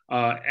two,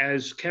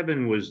 as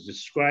Kevin was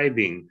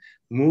describing,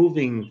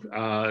 moving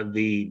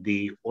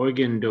the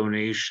organ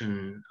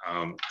donation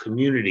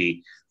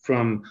community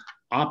from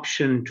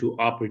option to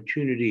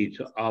opportunity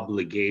to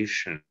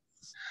obligation,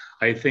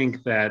 I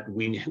think that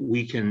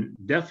we can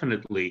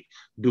definitely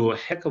do a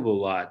heck of a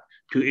lot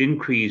to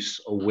increase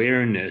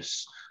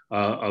awareness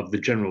of the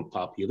general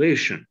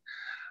population.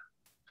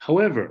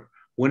 However,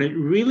 when it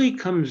really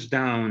comes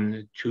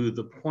down to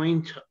the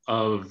point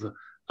of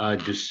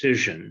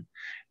decision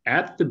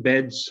at the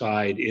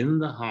bedside in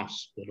the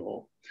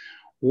hospital,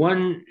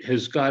 one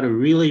has got to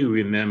really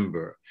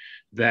remember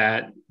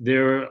that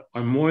there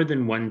are more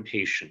than one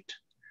patient.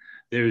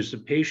 There's a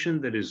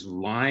patient that is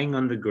lying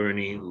on the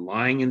gurney,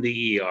 lying in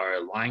the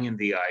ER, lying in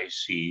the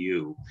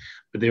ICU,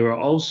 but there are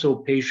also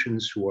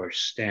patients who are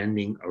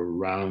standing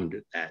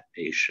around that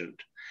patient,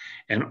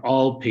 and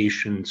all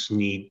patients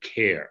need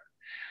care.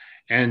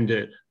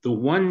 And the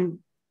one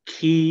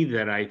key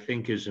that I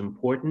think is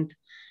important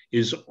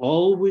is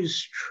always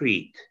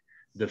treat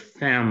the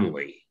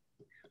family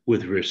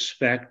with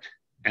respect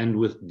and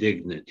with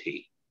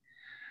dignity.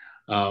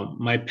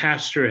 My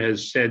pastor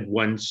has said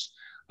once,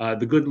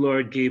 the good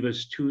Lord gave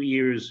us 2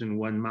 ears and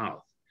 1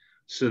 mouth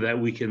so that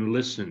we can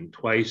listen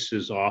twice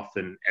as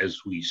often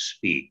as we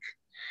speak.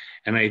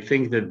 And I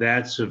think that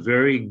that's a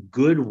very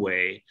good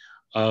way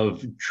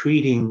of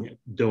treating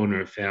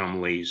donor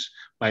families,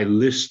 by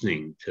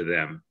listening to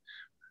them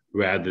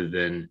rather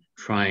than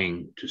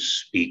trying to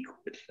speak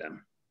with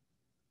them.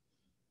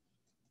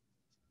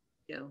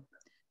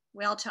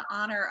 Well, to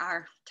honor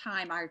our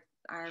time, our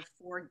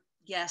 4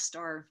 guests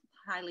are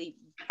highly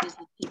busy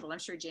people. I'm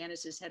sure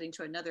Janice is heading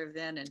to another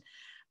event,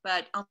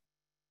 but on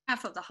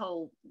behalf of the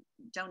whole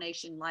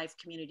Donation Life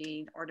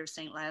community, Order of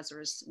St.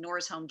 Lazarus,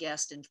 Nora's Home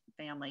guest and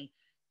family,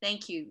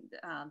 thank you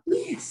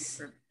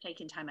for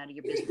taking time out of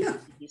your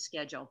busy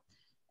schedule.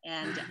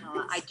 And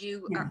I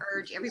do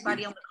urge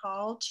everybody on the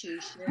call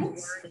to share the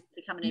word and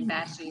become an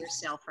ambassador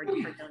yourself for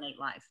Donate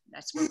Life.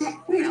 That's what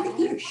we're all about.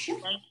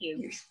 Thank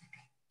you.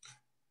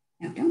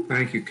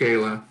 Thank you,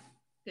 Kayla.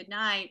 Good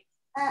night.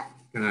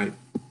 Good night.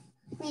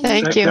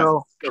 Thank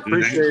you.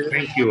 Appreciate it.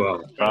 Thank you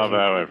all.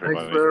 Bravo,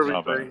 everybody. Thanks for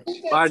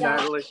everything. Bye,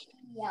 Natalie.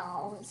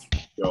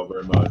 Thank you all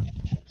very much.